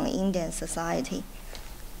impact on Indian society.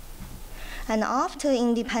 And after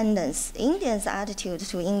independence, Indians' attitude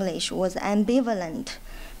to English was ambivalent,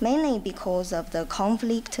 mainly because of the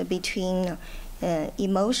conflict between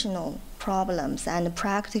emotional problems and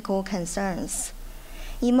practical concerns.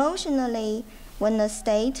 Emotionally, when the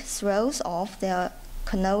state throws off their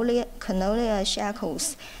colonial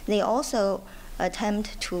shackles, they also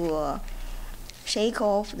attempt to shake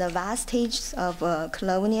off the vestiges of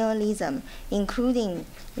colonialism, including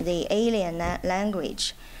the alien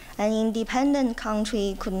language. An independent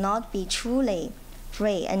country could not be truly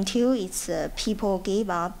free until its people gave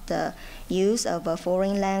up the use of a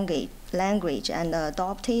foreign language and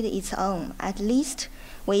adopted its own, at least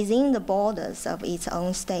within the borders of its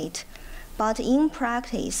own state. But in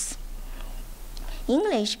practice,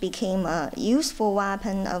 English became a useful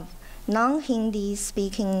weapon of non-Hindi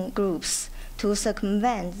speaking groups to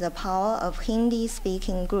circumvent the power of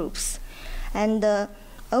Hindi-speaking groups. And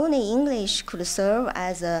only English could serve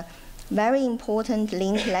as a very important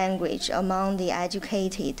link language among the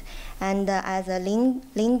educated and as a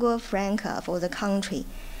lingua franca for the country.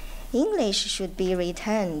 English should be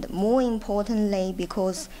retained, more importantly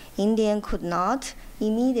because India could not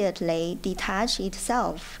immediately detach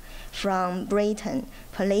itself from Britain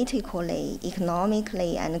politically,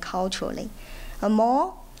 economically, and culturally. A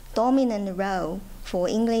more dominant role for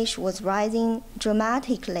English was rising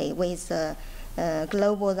dramatically with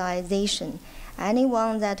globalization.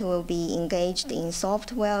 Anyone that will be engaged in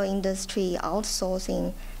software industry,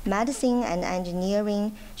 outsourcing, medicine, and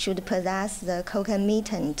engineering should possess the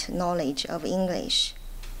concomitant knowledge of English.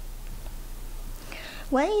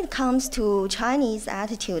 When it comes to Chinese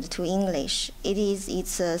attitude to English, it is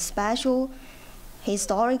its special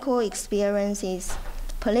historical experiences,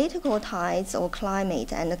 political ties or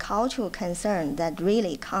climate, and cultural concern that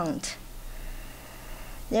really count.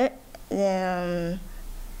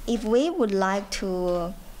 If we would like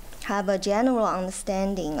to have a general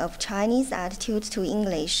understanding of Chinese attitude to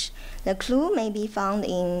English, the clue may be found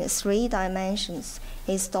in 3 dimensions: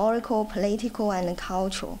 historical, political, and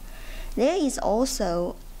cultural. There is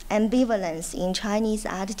also ambivalence in Chinese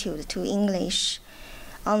attitude to English.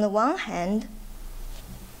 On the one hand,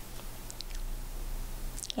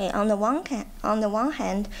 Okay, on the one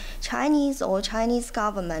hand, Chinese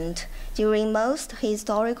government during most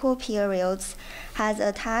historical periods has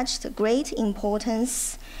attached great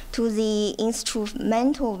importance to the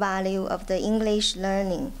instrumental value of the English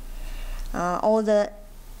learning, or the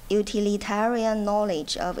utilitarian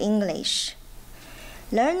knowledge of English.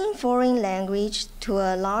 Learning foreign language to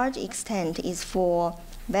a large extent is for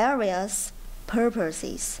various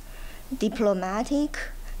purposes: diplomatic,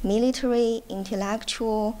 military,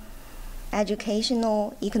 intellectual,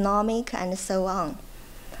 educational, economic, and so on.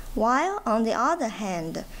 While, on the other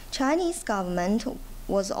hand, Chinese government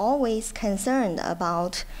was always concerned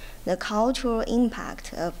about the cultural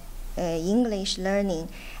impact of English learning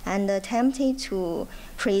and attempted to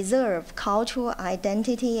preserve cultural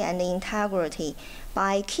identity and integrity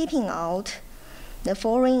by keeping out the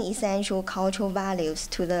foreign essential cultural values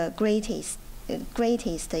to the greatest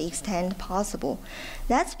extent possible.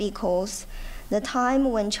 That's because the time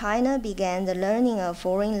when China began the learning of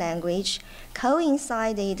foreign language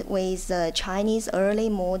coincided with the Chinese early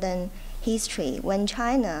modern history, when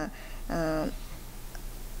China,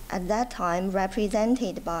 at that time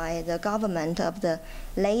represented by the government of the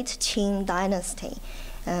late Qing dynasty,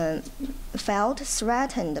 felt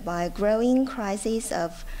threatened by a growing crisis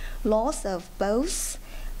of loss of both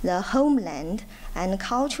the homeland and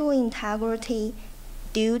cultural integrity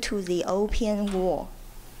due to the Opium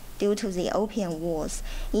Wars,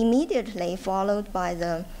 immediately followed by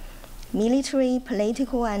the military,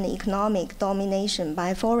 political, and economic domination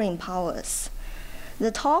by foreign powers.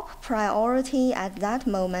 The top priority at that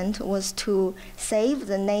moment was to save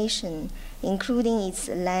the nation, including its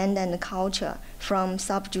land and culture, from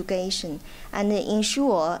subjugation and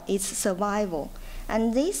ensure its survival.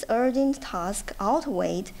 And this urgent task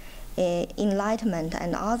outweighed enlightenment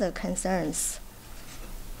and other concerns.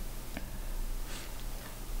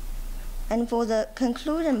 And for the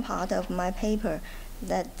conclusion part of my paper,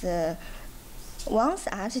 that one's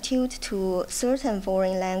attitude to certain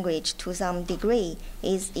foreign language to some degree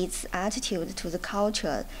is its attitude to the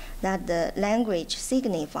culture that the language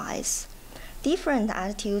signifies. Different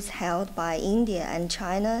attitudes held by India and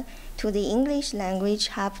China to the English language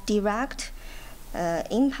have direct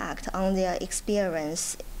impact on their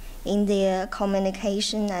experience in their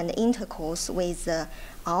communication and intercourse with the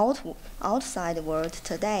outside world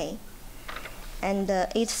today. And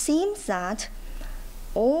it seems that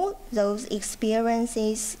all those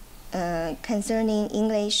experiences concerning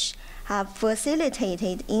English have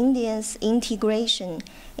facilitated Indians' integration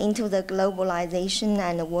into the globalization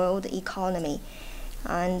and world economy.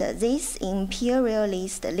 And this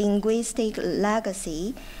imperialist linguistic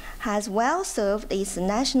legacy has well served its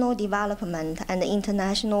national development and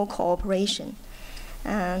international cooperation.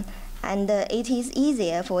 And it is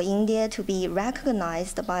easier for India to be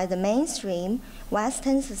recognized by the mainstream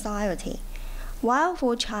Western society, while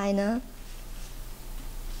for China,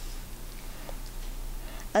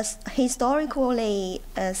 a historically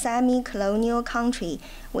semi-colonial country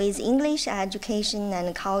with English education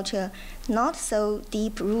and culture not so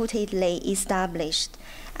deep-rootedly established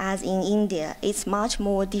as in India, it's much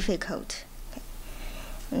more difficult.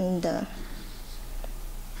 And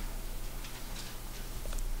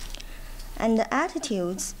the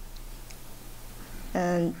attitudes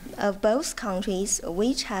of both countries,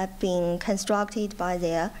 which have been constructed by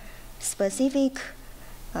their specific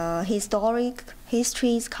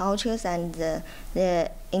histories, cultures, and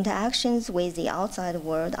their interactions with the outside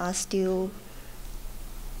world, are still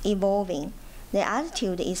evolving. The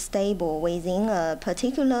attitude is stable within a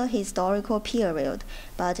particular historical period,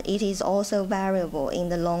 but it is also variable in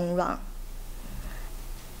the long run.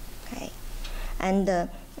 Okay. And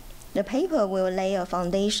the paper will lay a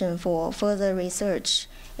foundation for further research.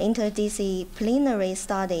 Interdisciplinary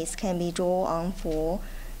studies can be drawn on for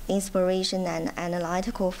inspiration and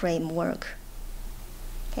analytical framework.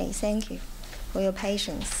 Okay, thank you for your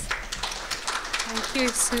patience. Thank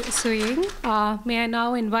you, Ying. May I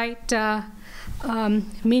now invite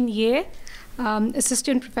Min Ye,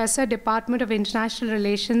 Assistant Professor, Department of International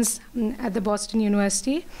Relations at the Boston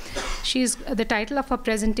University. The title of her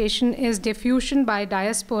presentation is Diffusion by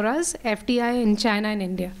Diasporas, FDI in China and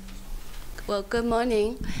India. Well, good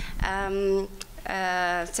morning.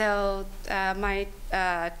 My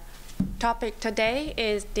topic today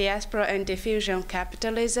is Diaspora and Diffusion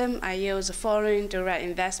Capitalism. I use foreign direct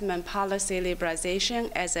investment policy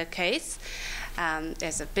liberalization as a case.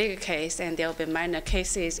 as a bigger case, and there will be minor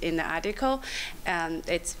cases in the article.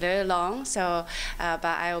 It's very long, so but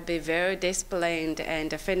I will be very disciplined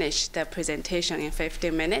and finish the presentation in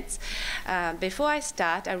 15 minutes. Before I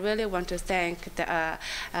start, I really want to thank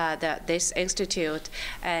this institute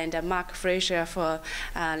and Mark Fraser for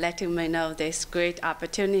letting me know this great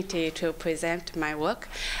opportunity to present my work.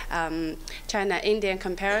 China-Indian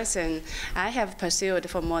comparison, I have pursued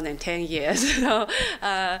for more than 10 years. So,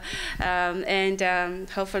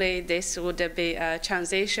 hopefully this would be a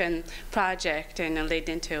transition project and lead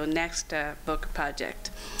into next book project.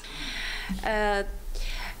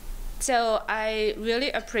 So I really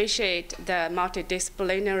appreciate the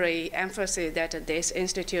multidisciplinary emphasis that this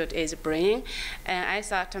institute is bringing. And I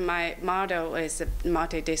thought my model is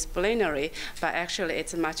multidisciplinary, but actually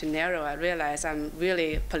it's much narrower. I realize I'm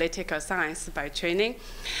really political science by training.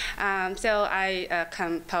 So I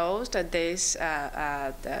composed this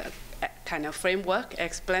kind of framework,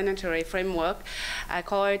 explanatory framework. I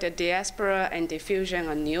call it Diaspora and Diffusion,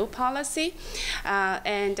 a New Policy.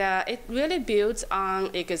 It really builds on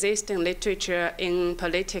existing literature in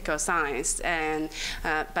political science. And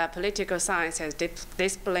but political science has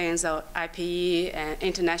disciplines of IPE and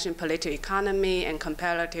international political economy and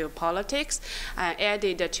comparative politics.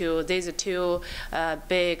 Added to these two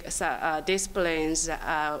big disciplines,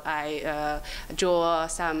 I draw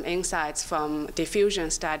some insights from diffusion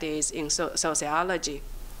studies in sociology.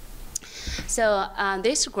 So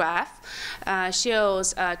this graph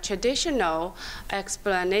shows a traditional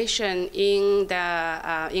explanation in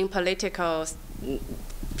the in political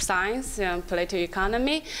science and political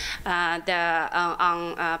economy on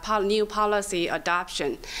new policy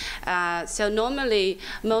adoption. So normally,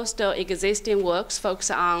 most existing works focus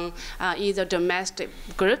on either domestic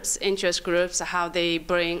groups, interest groups, how they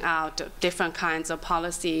bring out different kinds of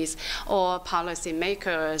policies, or policy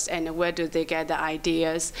makers, and where do they get the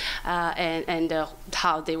ideas, and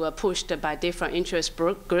how they were pushed by different interest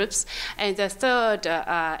groups. And the third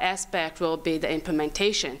aspect will be the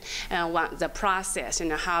implementation, and the process,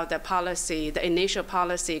 how the policy, the initial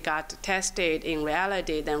policy got tested in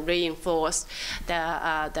reality, then reinforced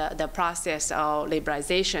the process of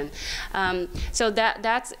liberalization. So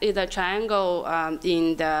that's the triangle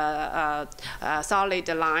in the solid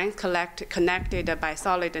lines, connected by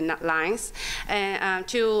solid lines. And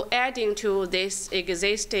adding to these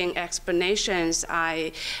existing explanations,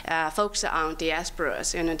 I focus on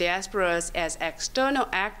diasporas. Diasporas as external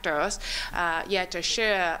actors, yet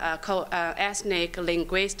share ethnic,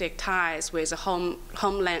 linguistic ties with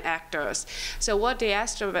homeland actors. So what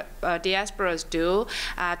diasporas do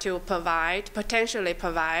to potentially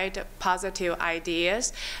provide positive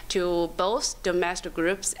ideas to both domestic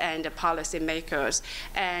groups and policymakers,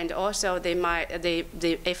 and also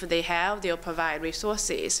if they have, they'll provide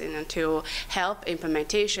resources to help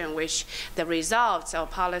implementation, which the results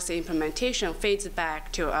of policy implementation feeds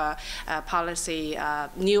back to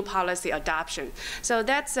new policy adoption. So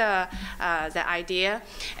that's the idea.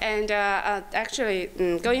 And actually,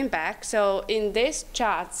 going back, so in this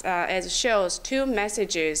chart, it shows two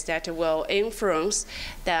messages that will influence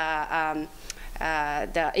the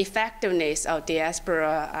effectiveness of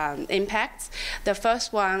diaspora impacts. The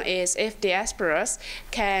first one is if diasporas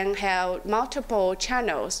can have multiple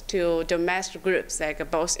channels to domestic groups, like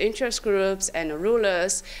both interest groups and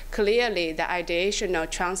rulers, clearly the ideational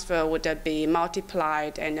transfer would be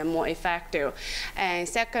multiplied and more effective. And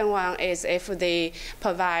second one is if they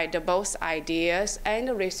provide both ideas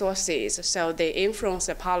and resources, so they influence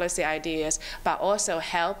the policy ideas, but also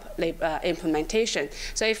help implementation.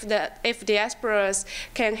 So if diaspora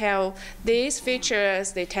can have these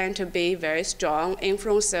features, they tend to be very strong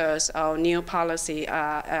influencers of new policy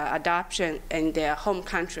adoption in their home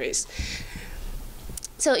countries.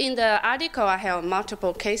 So in the article, I have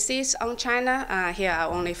multiple cases on China. Here I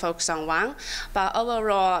only focus on one. But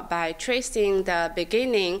overall, by tracing the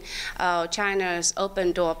beginning of China's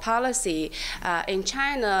open door policy, in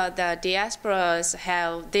China, the diasporas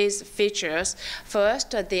have these features.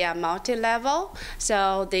 First, they are multi-level.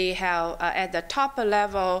 So they have, at the top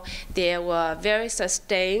level, there were very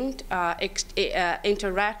sustained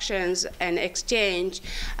interactions and exchange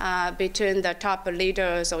between the top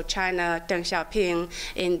leaders of China, Deng Xiaoping,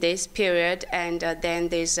 in this period, and then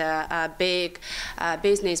there's big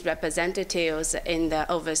business representatives in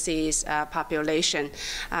the overseas population.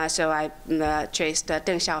 So I traced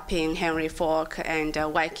Deng Xiaoping, Henry Ford, and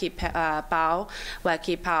Wai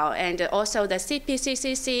Pao, and also the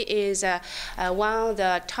CPCCC is one of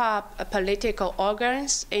the top political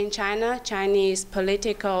organs in China. Chinese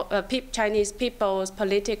People's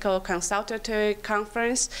Political Consultative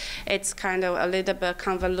Conference. It's kind of a little bit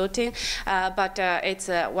convoluting, but it's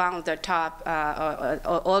one of the top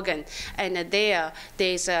organ. And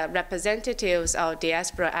there's representatives of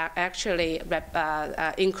diaspora are actually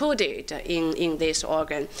included in this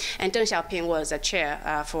organ. And Deng Xiaoping was a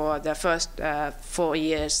chair for the first 4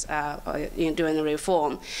 years during the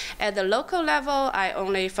reform. At the local level, I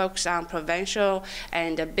only focus on provincial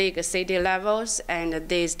and the big city levels, and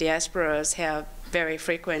these diasporas have very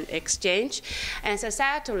frequent exchange. And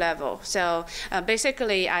societal level, so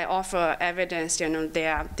basically I offer evidence,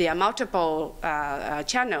 there are multiple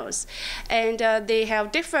channels, and they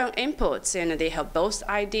have different inputs, they have both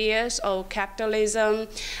ideas of capitalism,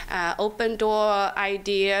 open door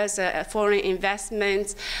ideas, foreign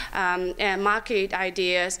investments, and market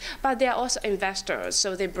ideas, but they are also investors,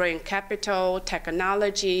 so they bring capital,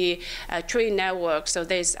 technology, trade networks, so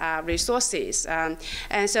there's resources.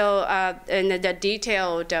 And so in the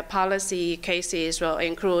detailed policy cases will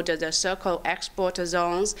include the circle export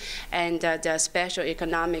zones and the special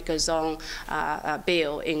economic zone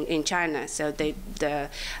bill in China. So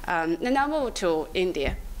and I'll move to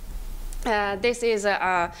India. This is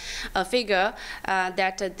a figure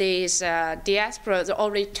that these diasporas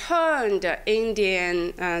or returned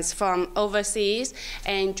Indians from overseas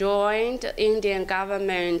and joined Indian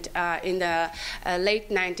government in the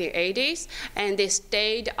late 1980s, and they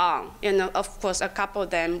stayed on. Of course, a couple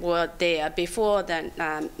of them were there before the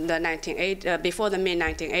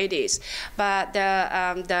mid-1980s. But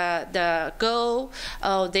the goal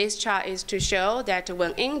of this chart is to show that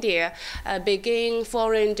when India began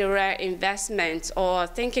foreign direct investments or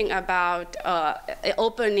thinking about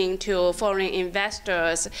opening to foreign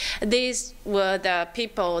investors, these were the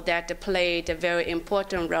people that played a very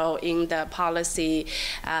important role in the policy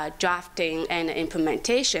drafting and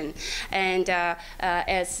implementation. And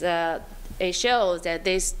as it shows that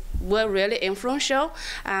these were really influential,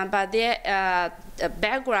 but their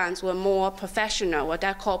backgrounds were more professional, what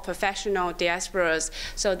I call professional diasporas.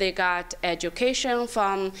 So they got education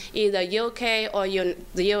from either UK or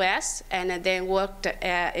the US, and then worked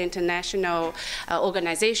at international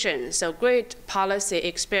organizations. So great policy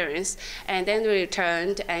experience, and then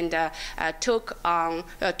returned and took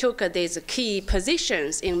these key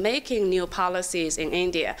positions in making new policies in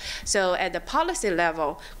India. So at the policy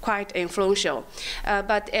level, quite influential.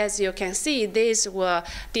 But as you can see, these were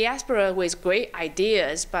diaspora with great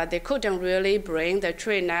ideas, but they couldn't really bring the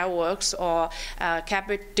trade networks or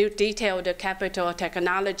detailed capital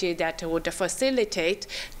technology that would facilitate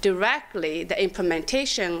directly the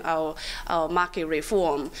implementation of market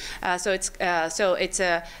reform. And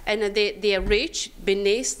the reach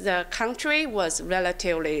beneath the country was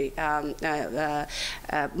relatively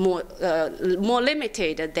more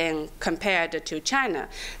limited than compared to China.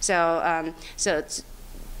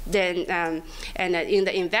 And in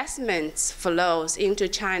the investments flows into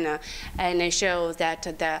China, and it shows that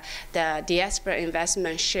the diaspora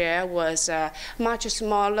investment share was much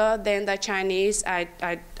smaller than the Chinese. I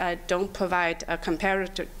don't provide a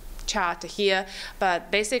comparative chart here,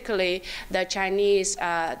 but basically the Chinese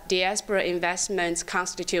diaspora investments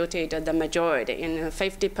constituted the majority,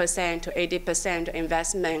 50% to 80%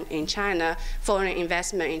 investment in China, foreign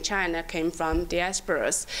investment in China came from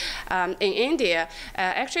diasporas. In India,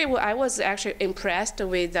 actually I was actually impressed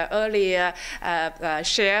with the earlier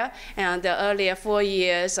share and the earlier 4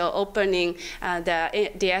 years of opening the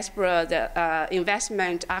diaspora, the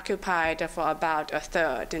investment occupied for about a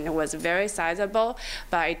third, and it was very sizable,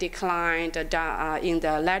 but it declined in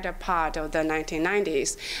the latter part of the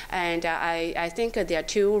 1990s. And I think there are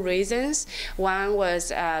two reasons. One was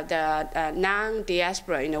the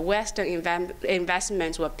non-diaspora, Western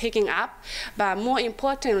investments were picking up, but more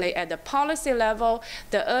importantly, at the policy level,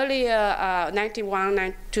 the earlier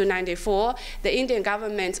 91 to 94, the Indian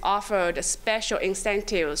government offered special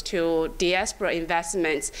incentives to diaspora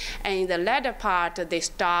investments, and in the latter part, they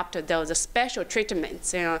stopped those special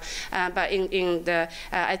treatments. But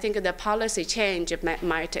I think the policy change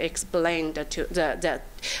might explain the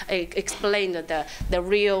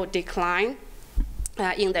real decline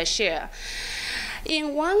in the share.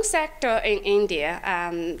 In one sector in India,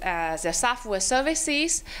 the software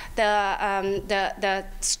services, the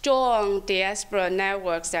strong diaspora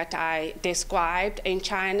networks that I described in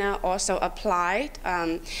China also applied.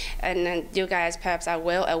 And you guys perhaps are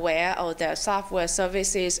well aware of the software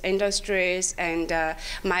services industries, and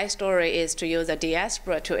my story is to use the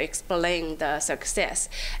diaspora to explain the success.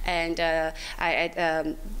 And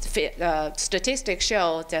statistics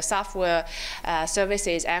show the software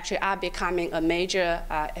services actually are becoming a major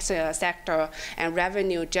sector and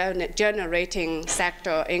revenue generating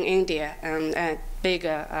sector in India, and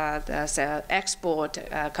bigger export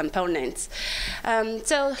components.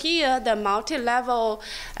 So here the multi-level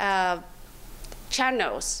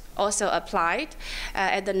channels also applied.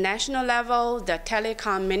 At the national level, the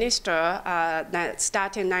telecom minister,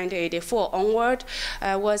 starting 1984 onward,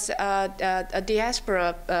 was a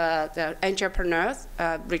diaspora entrepreneur,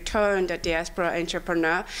 returned diaspora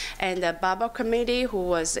entrepreneur, and the Baba Committee, who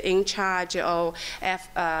was in charge of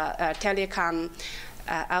telecom.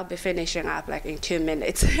 I'll be finishing up like in 2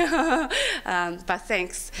 minutes, but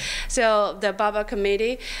thanks. So the Baba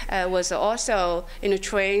Committee was also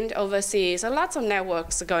trained overseas. Lots of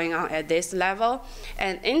networks going on at this level.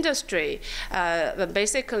 And industry,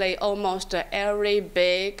 basically almost every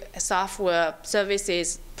big software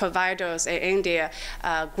services providers in India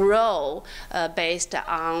grow based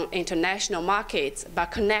on international markets, but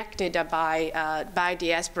connected by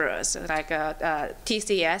diasporas, like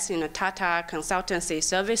TCS, Tata Consultancy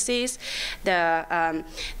Services. The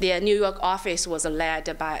New York office was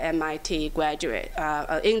led by MIT graduate,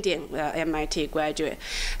 Indian MIT graduate.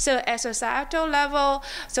 So at societal level,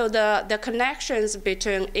 so the connections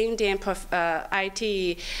between Indian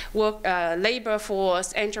IT labor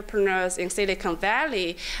force entrepreneurs in Silicon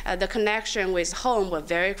Valley, the connection with home were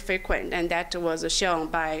very frequent, and that was shown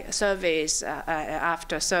by surveys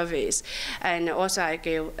after surveys. And also I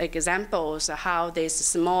gave examples of how these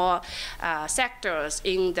small sectors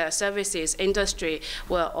in the services industry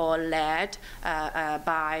were all led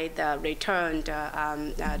by the returned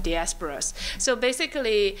diasporas. So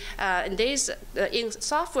basically, in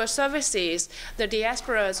software services, the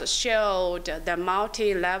diasporas showed the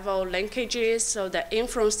multi-level linkages, so the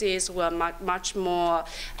influences were much more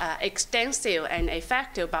extensive and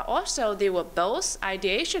effective, but also they were both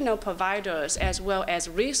ideational providers as well as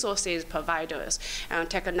resources providers,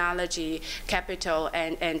 technology, capital,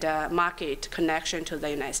 and market connection to the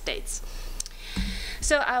United States.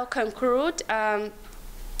 So I'll conclude.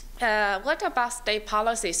 What about state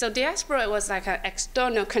policy? So diaspora was like an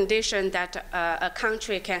external condition that a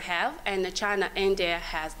country can have, and China, India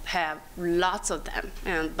have lots of them.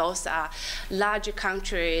 And both are large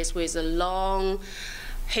countries with a long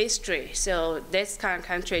history. So this kind of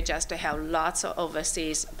country just have lots of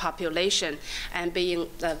overseas population, and being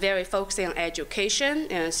very focusing on education.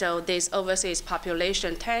 And so this overseas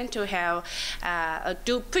population tend to have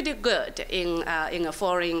do pretty good in a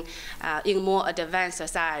foreign, in more advanced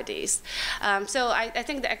societies. So I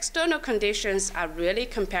think the external conditions are really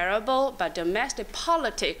comparable, but domestic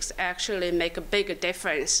politics actually make a big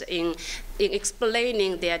difference in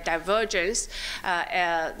explaining their divergence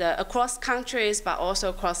across countries, but also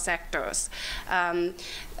across sectors. And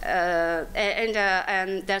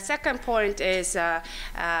the second point is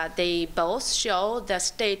they both show the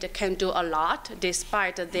state can do a lot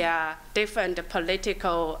despite their different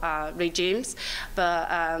political regimes.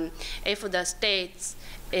 But if the states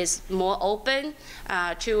is more open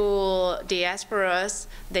to diasporas,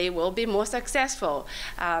 they will be more successful.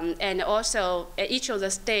 And also, each of the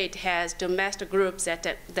state has domestic groups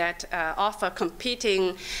that offer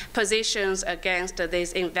competing positions against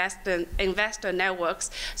these investor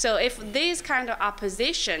networks. So if this kind of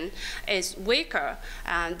opposition is weaker,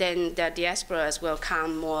 then the diasporas will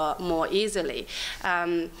come more easily.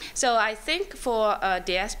 So I think for a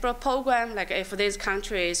diaspora program, like if these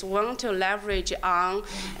countries want to leverage on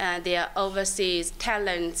their overseas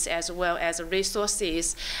talents as well as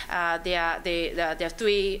resources, there are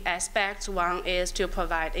three aspects. One is to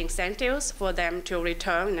provide incentives for them to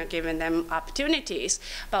return, giving them opportunities.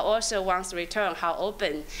 But also once returned, how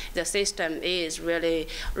open the system is really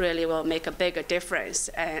will make a bigger difference.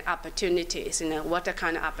 And opportunities, what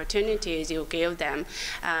kind of opportunities you give them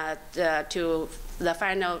to. The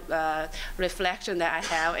final reflection that I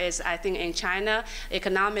have is, I think in China,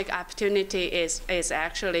 economic opportunity is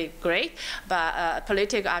actually great, but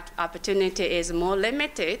political opportunity is more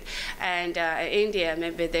limited. And in India,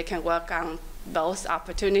 maybe they can work on both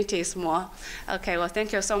opportunities more. Okay, well,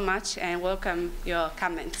 thank you so much, and welcome your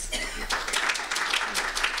comments.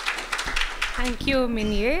 Thank you,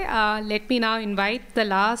 Minye. Let me now invite the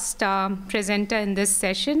last presenter in this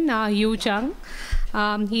session, Yu Zhang.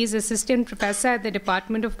 He is Assistant Professor at the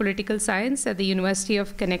Department of Political Science at the University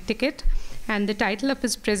of Connecticut. And the title of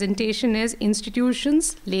his presentation is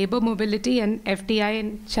Institutions, Labor Mobility, and FDI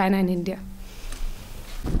in China and India.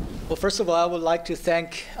 Well, first of all, I would like to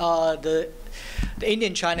thank the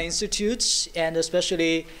Indian-China Institutes, and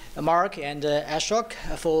especially Mark and Ashok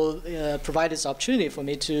for providing this opportunity for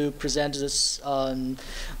me to present this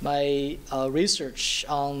my research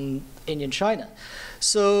on Indian-China.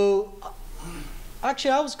 So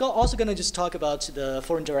actually, I was also going to just talk about the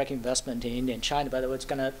foreign direct investment in India and China, but I was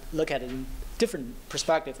going to look at it in different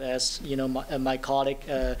perspective as my colleague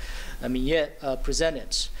Minye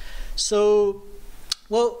presented. So,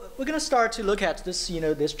 well, we're going to start to look at this,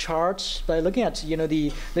 this chart by looking at,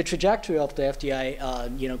 the trajectory of the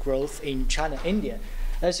FDI, growth in China and India.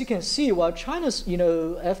 As you can see, while China's,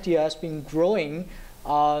 FDI has been growing,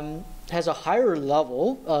 has a higher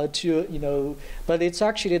level but it's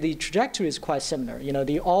actually, the trajectory is quite similar.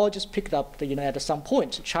 They all just picked up, at some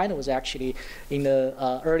point. China was actually in the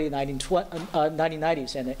early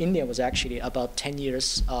 1990s, and India was actually about 10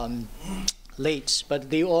 years late, but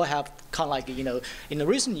they all have kind of like, in the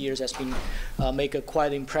recent years has been make a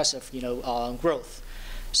quite impressive, growth.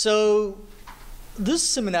 So this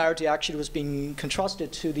similarity actually was being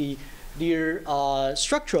contrasted to the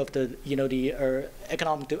structure of the, the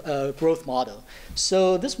economic growth model.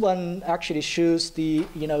 So this one actually shows the,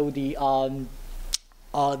 the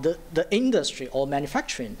industry or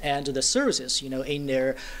manufacturing and the services, in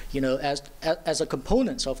their, as a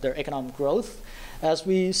components of their economic growth. As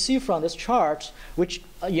we see from this chart, which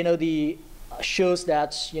shows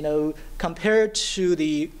that compared to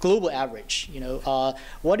the global average,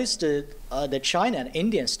 what is the China and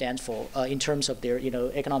India stand for in terms of their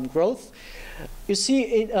economic growth? You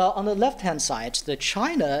see on the left-hand side, the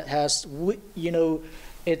China has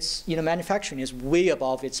its manufacturing is way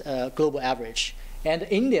above its global average. And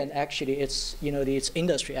Indian actually, its its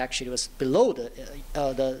industry actually was below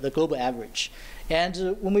the global average.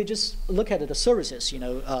 And when we just look at the services,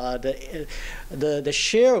 the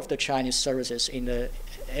share of the Chinese services in the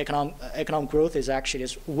economic growth is actually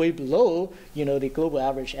way below the global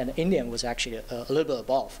average, and Indian was actually a little bit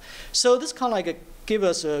above. So this kind of like give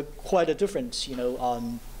us quite a difference,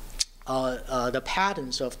 the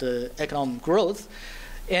patterns of the economic growth.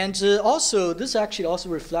 And also, this actually also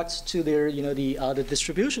reflects to their, the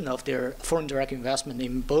distribution of their foreign direct investment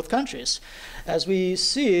in both countries. As we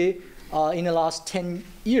see in the last 10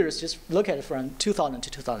 years, just look at it from 2000 to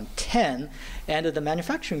 2010, and the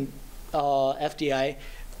manufacturing FDI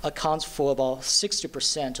accounts for about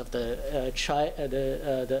 60% of the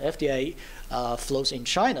FDI flows in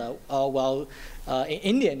China, while in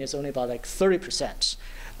India it's only about like 30%.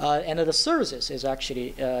 And the services is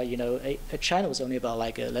actually, China was only about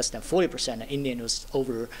like less than 40%, and India was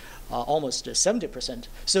over almost 70%.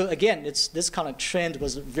 So again, this kind of trend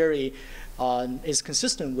was very, is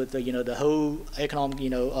consistent with the, the whole economic,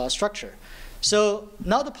 structure. So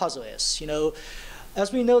now the puzzle is,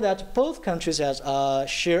 as we know that both countries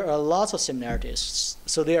share lots of similarities.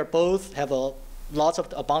 So they are both have lots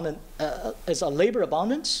of abundant, is a labor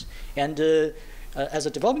abundance, and as a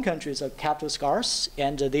developing country, it's a capital scarce,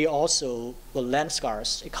 and they also will land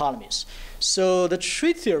scarce economies. So the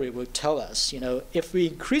trade theory will tell us, if we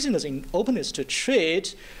increasing this openness to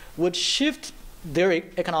trade, would shift their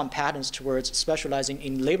economic patterns towards specializing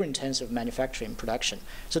in labor-intensive manufacturing production.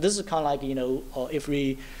 So this is kind of like, if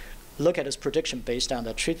we look at this prediction based on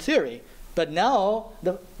the trade theory. But now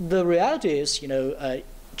the reality is,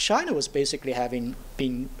 China was basically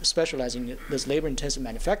been specializing in this labor-intensive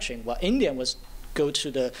manufacturing, while India was go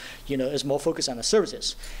to the, is more focused on the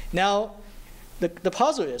services. Now, the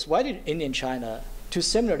puzzle is, why did India and China, two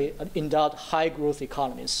similarly endowed high growth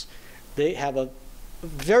economies, they have a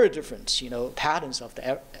very different, patterns of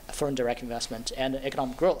the foreign direct investment and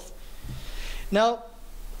economic growth. Now,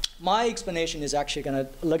 my explanation is actually going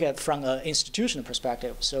to look at from an institutional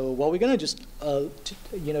perspective. So what we're going to just,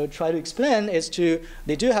 try to explain is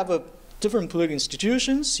they do have a different political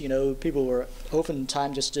institutions. People were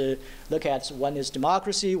oftentimes just to look at one is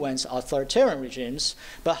democracy, one is authoritarian regimes.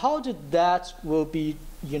 But how did that will be,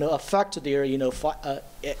 affect their, the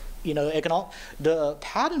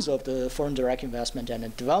patterns of the foreign direct investment and the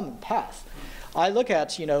development path? I look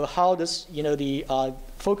at, how this, the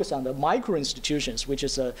focus on the micro institutions, which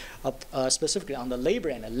is specifically on the labor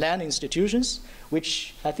and the land institutions,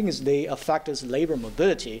 which I think they affect as labor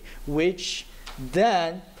mobility, which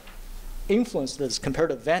then influence this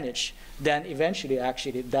comparative advantage, then eventually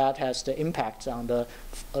actually that has the impact on the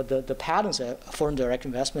patterns of foreign direct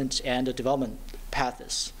investment and the development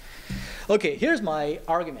paths. Okay, here's my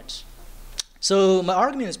argument. So my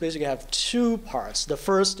argument is basically have two parts. The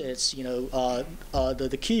first is,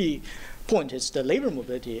 the key point is the labor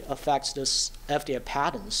mobility affects this FDI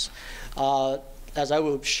patterns. As I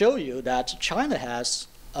will show you that China has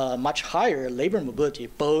much higher labor mobility,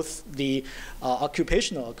 both the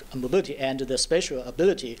occupational mobility and the spatial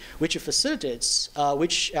ability, which facilitates,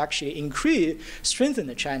 which actually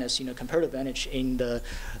strengthen China's comparative advantage in the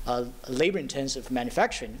labor-intensive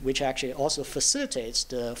manufacturing, which actually also facilitates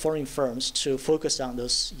the foreign firms to focus on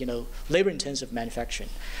those labor-intensive manufacturing.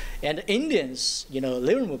 And Indians,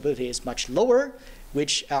 labor mobility is much lower,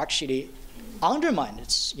 which actually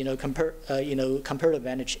undermines comparative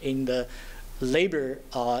advantage in the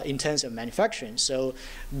labor-intensive manufacturing. So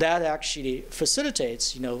that actually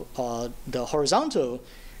facilitates, the horizontal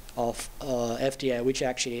of FDI, which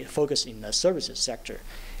actually focus in the services sector.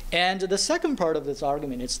 And the second part of this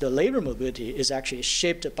argument is the labor mobility is actually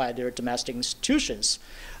shaped by their domestic institutions.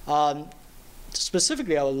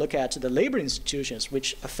 Specifically, I will look at the labor institutions,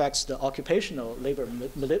 which affects the occupational labor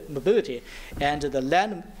mobility, and the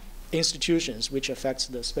land institutions, which affects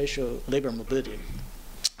the spatial labor mobility.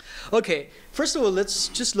 Okay, first of all, let's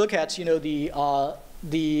just look at the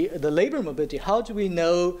labor mobility. How do we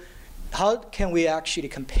know? How can we actually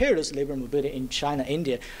compare this labor mobility in China,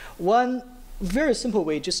 India? One very simple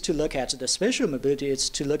way just to look at the spatial mobility is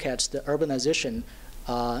to look at the urbanization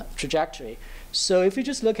trajectory. So if you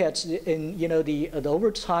just look at the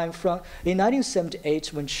over time from in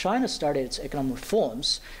 1978 when China started its economic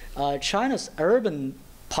reforms, China's urban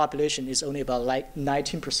population is only about like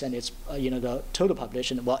 19%. It's the total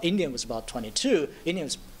population. While India was about 22. India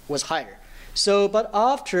was higher. So, but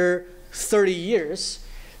after 30 years,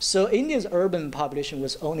 so India's urban population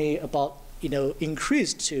was only about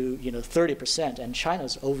increased to 30%, and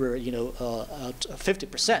China's over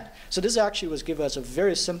 50%. So this actually was give us a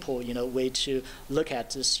very simple way to look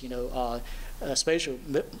at this spatial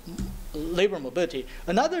labor mobility.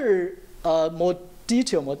 Another more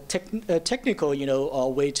detailed, more technical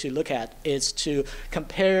way to look at is to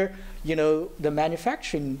compare the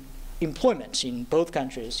manufacturing employment in both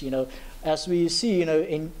countries. As we see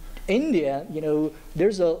in India,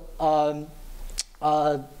 there's a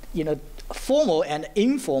formal and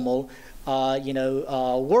informal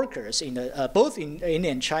workers in both in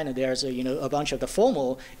India and China. There's a bunch of the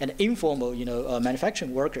formal and informal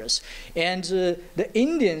manufacturing workers, and the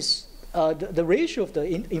Indians. The ratio of the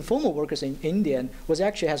informal workers in India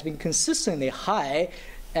has been consistently high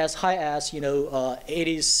as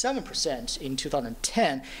 87% in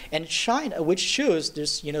 2010, and China, which shows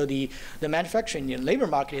this, the manufacturing labor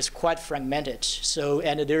market is quite fragmented. So,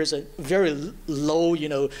 and there is a very low,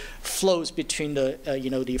 flows between the,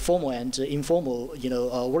 the formal and informal,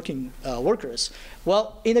 working workers.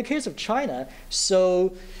 Well, in the case of China,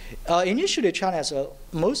 so initially China has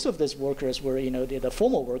most of these workers were, the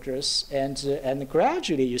formal workers, and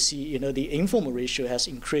gradually you see, the informal ratio has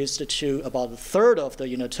increased to about a third of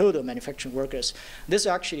the, total manufacturing workers. This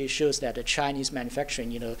actually shows that the Chinese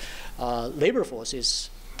manufacturing, labor force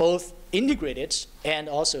is both integrated, and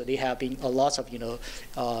also they have been a lot of,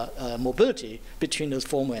 mobility between those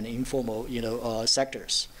formal and informal,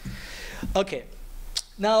 sectors. Okay,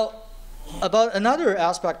 now. About another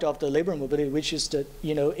aspect of the labor mobility, which is the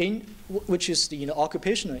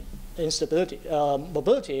occupational instability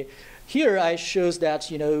mobility. Here I shows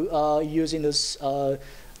that using this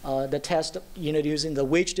the test using the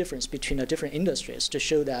wage difference between the different industries to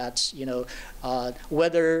show that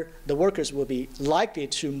whether the workers will be likely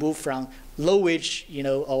to move from low wage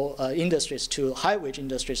industries to high wage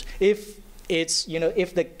industries if it's,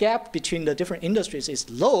 if the gap between the different industries is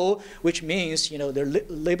low, which means, their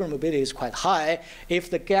labor mobility is quite high. If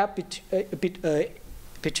the gap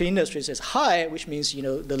between industries is high, which means,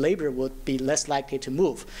 the labor would be less likely to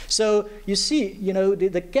move. So you see,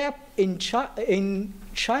 the gap in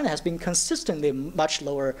China has been consistently much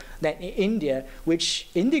lower than in India, which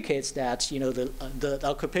indicates that, the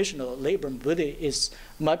occupational labor mobility is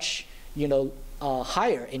much,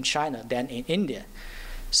 higher in China than in India.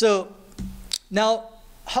 So, now,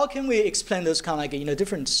 how can we explain this kind of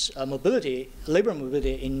different labor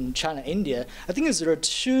mobility in China, India? I think there are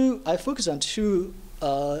two. I focus on two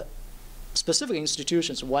specific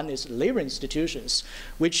institutions. One is labor institutions,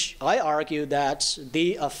 which I argue that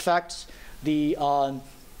they affect the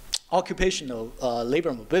occupational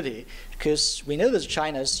labor mobility, because we know that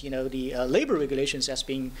China's the labor regulations has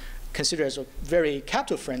been considered as very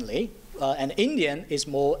capital friendly, and Indian is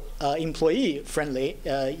more employee-friendly,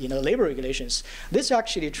 labor regulations. This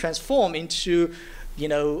actually transform into,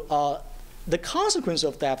 the consequence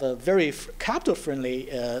of that very capital-friendly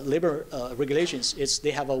labor regulations is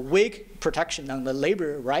they have a weak protection on the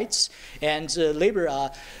labor rights, and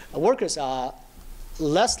workers are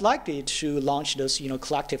less likely to launch those,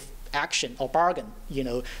 collective action or bargain,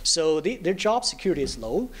 so their job security is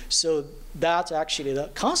low. So that's actually the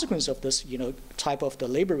consequence of this, type of the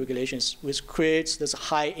labor regulations, which creates this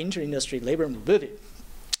high inter-industry labor mobility.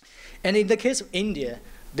 And in the case of India,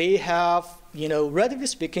 they have, relatively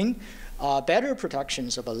speaking, better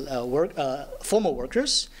protections of formal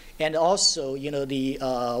workers, and also, the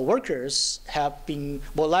workers have been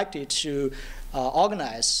more likely to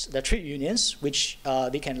organize the trade unions, which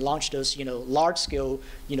they can launch those, large-scale,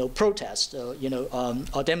 protests,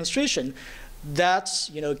 or demonstration.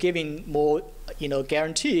 That's, giving more,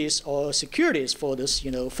 guarantees or securities for those,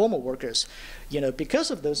 formal workers.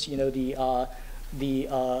 Because of those, the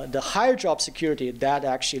higher job security, that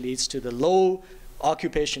actually leads to the low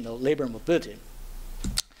occupational labor mobility.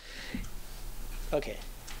 Okay.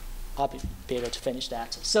 I'll be able to finish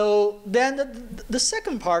that. So then the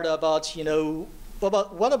second part about,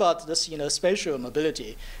 what about this, spatial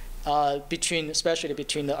mobility especially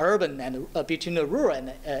between the urban and between the rural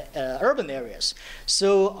and urban areas.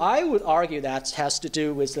 So I would argue that has to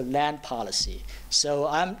do with the land policy. So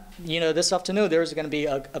this afternoon there's going to be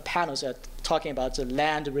a panel talking about the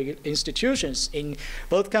land institutions in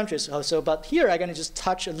both countries also, but here I'm going to just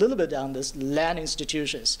touch a little bit on this land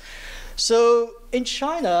institutions. So in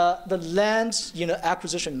China, the land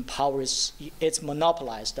acquisition power it's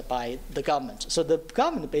monopolized by the government. So the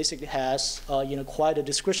government basically has quite a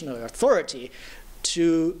discretionary authority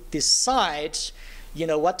to decide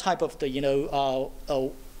what type of the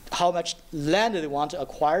how much land they want to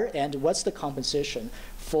acquire and what's the compensation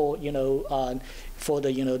for for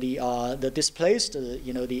the displaced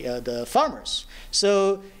the farmers.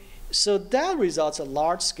 So that results in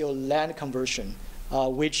large-scale land conversion,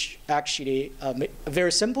 which actually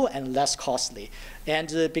very simple and less costly.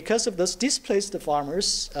 And because of those displaced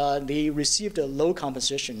farmers, they received a low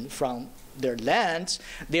compensation from their land.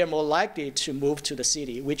 They are more likely to move to the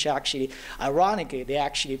city, which actually, ironically, they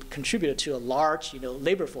actually contributed to a large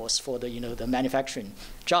labor force for the manufacturing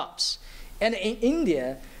jobs. And in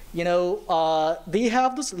India, they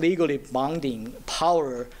have this legally binding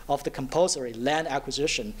power of the compulsory land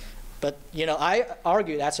acquisition. But I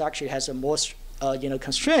argue that actually has a more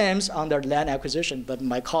constraints on their land acquisition. But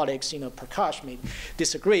my colleagues, Prakash may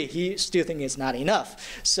disagree. He still thinks it's not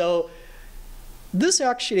enough. So this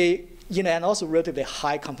actually, and also relatively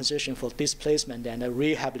high compensation for displacement and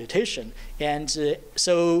rehabilitation. And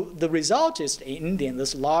so the result is in India,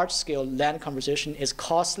 this large-scale land conversion is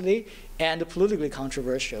costly and politically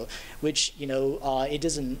controversial, which, it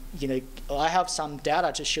doesn't, I have some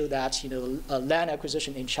data to show that, land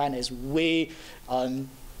acquisition in China is way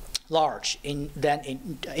large than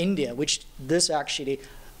in India, which this actually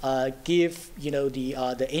give,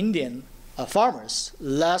 the Indian farmers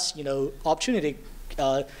less, opportunity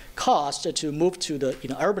cost to move to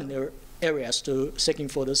the urban areas to seeking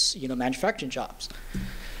for this manufacturing jobs.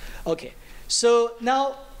 Okay, so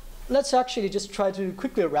now let's actually just try to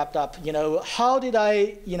quickly wrap up. How did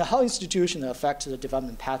how institutions affect the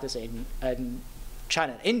development paths in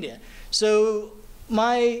China and India? So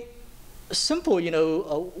my simple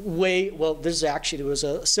way. Well, this actually was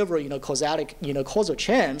several causal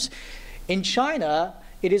chains in China.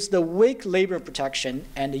 It is the weak labor protection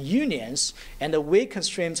and the unions and the weak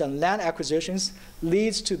constraints on land acquisitions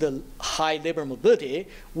leads to the high labor mobility,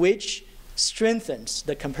 which strengthens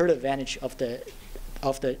the comparative advantage of the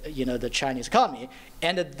the Chinese economy,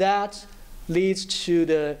 and that leads to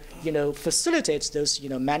the facilitates those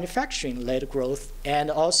manufacturing-led growth,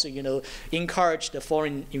 and also encourage the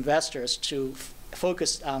foreign investors to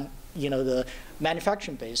focus on the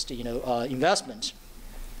manufacturing-based investment.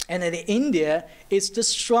 And in India, it's the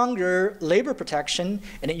stronger labor protection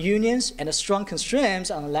and the unions and the strong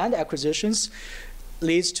constraints on land acquisitions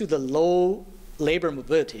leads to the low labor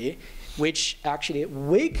mobility, which actually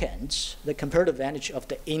weakens the comparative advantage of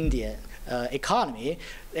the Indian economy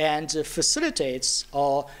and facilitates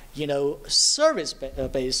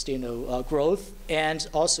service-based growth, and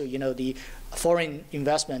also the foreign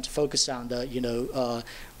investment focused on the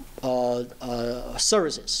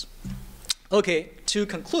services. Okay, to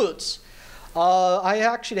conclude, I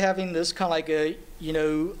actually having this kind of like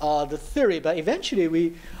the theory, but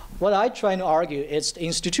eventually what I try to argue is the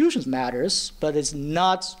institutions matters, but it's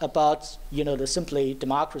not about the simply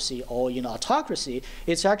democracy or autocracy.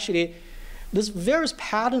 It's actually there's various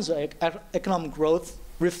patterns of economic growth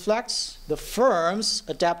reflects the firm's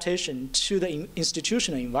adaptation to the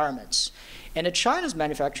institutional environments. And China's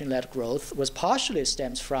manufacturing-led growth was partially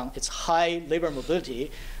stems from its high labor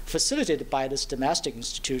mobility facilitated by its domestic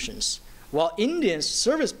institutions, while India's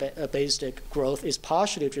service-based growth is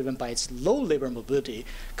partially driven by its low labor mobility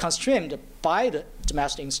constrained by the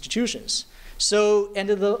domestic institutions. So, and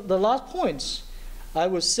the last point, I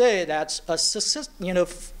would say that a success,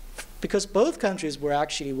 because both countries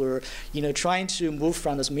were trying to move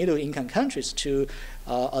from those middle-income countries to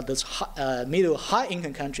those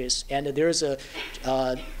middle-high-income countries, and there's a,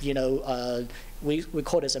 we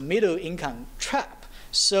call this a middle-income trap.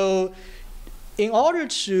 So, in order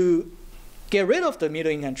to get rid of the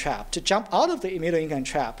middle-income trap, to jump out of the middle-income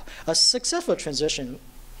trap, a successful transition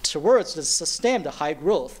towards the sustained high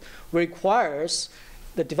growth requires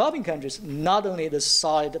the developing countries not only the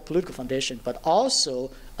solid political foundation, but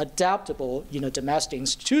also adaptable domestic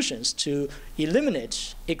institutions to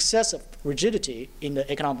eliminate excessive rigidity in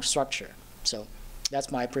the economic structure. So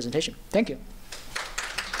that's my presentation. Thank you.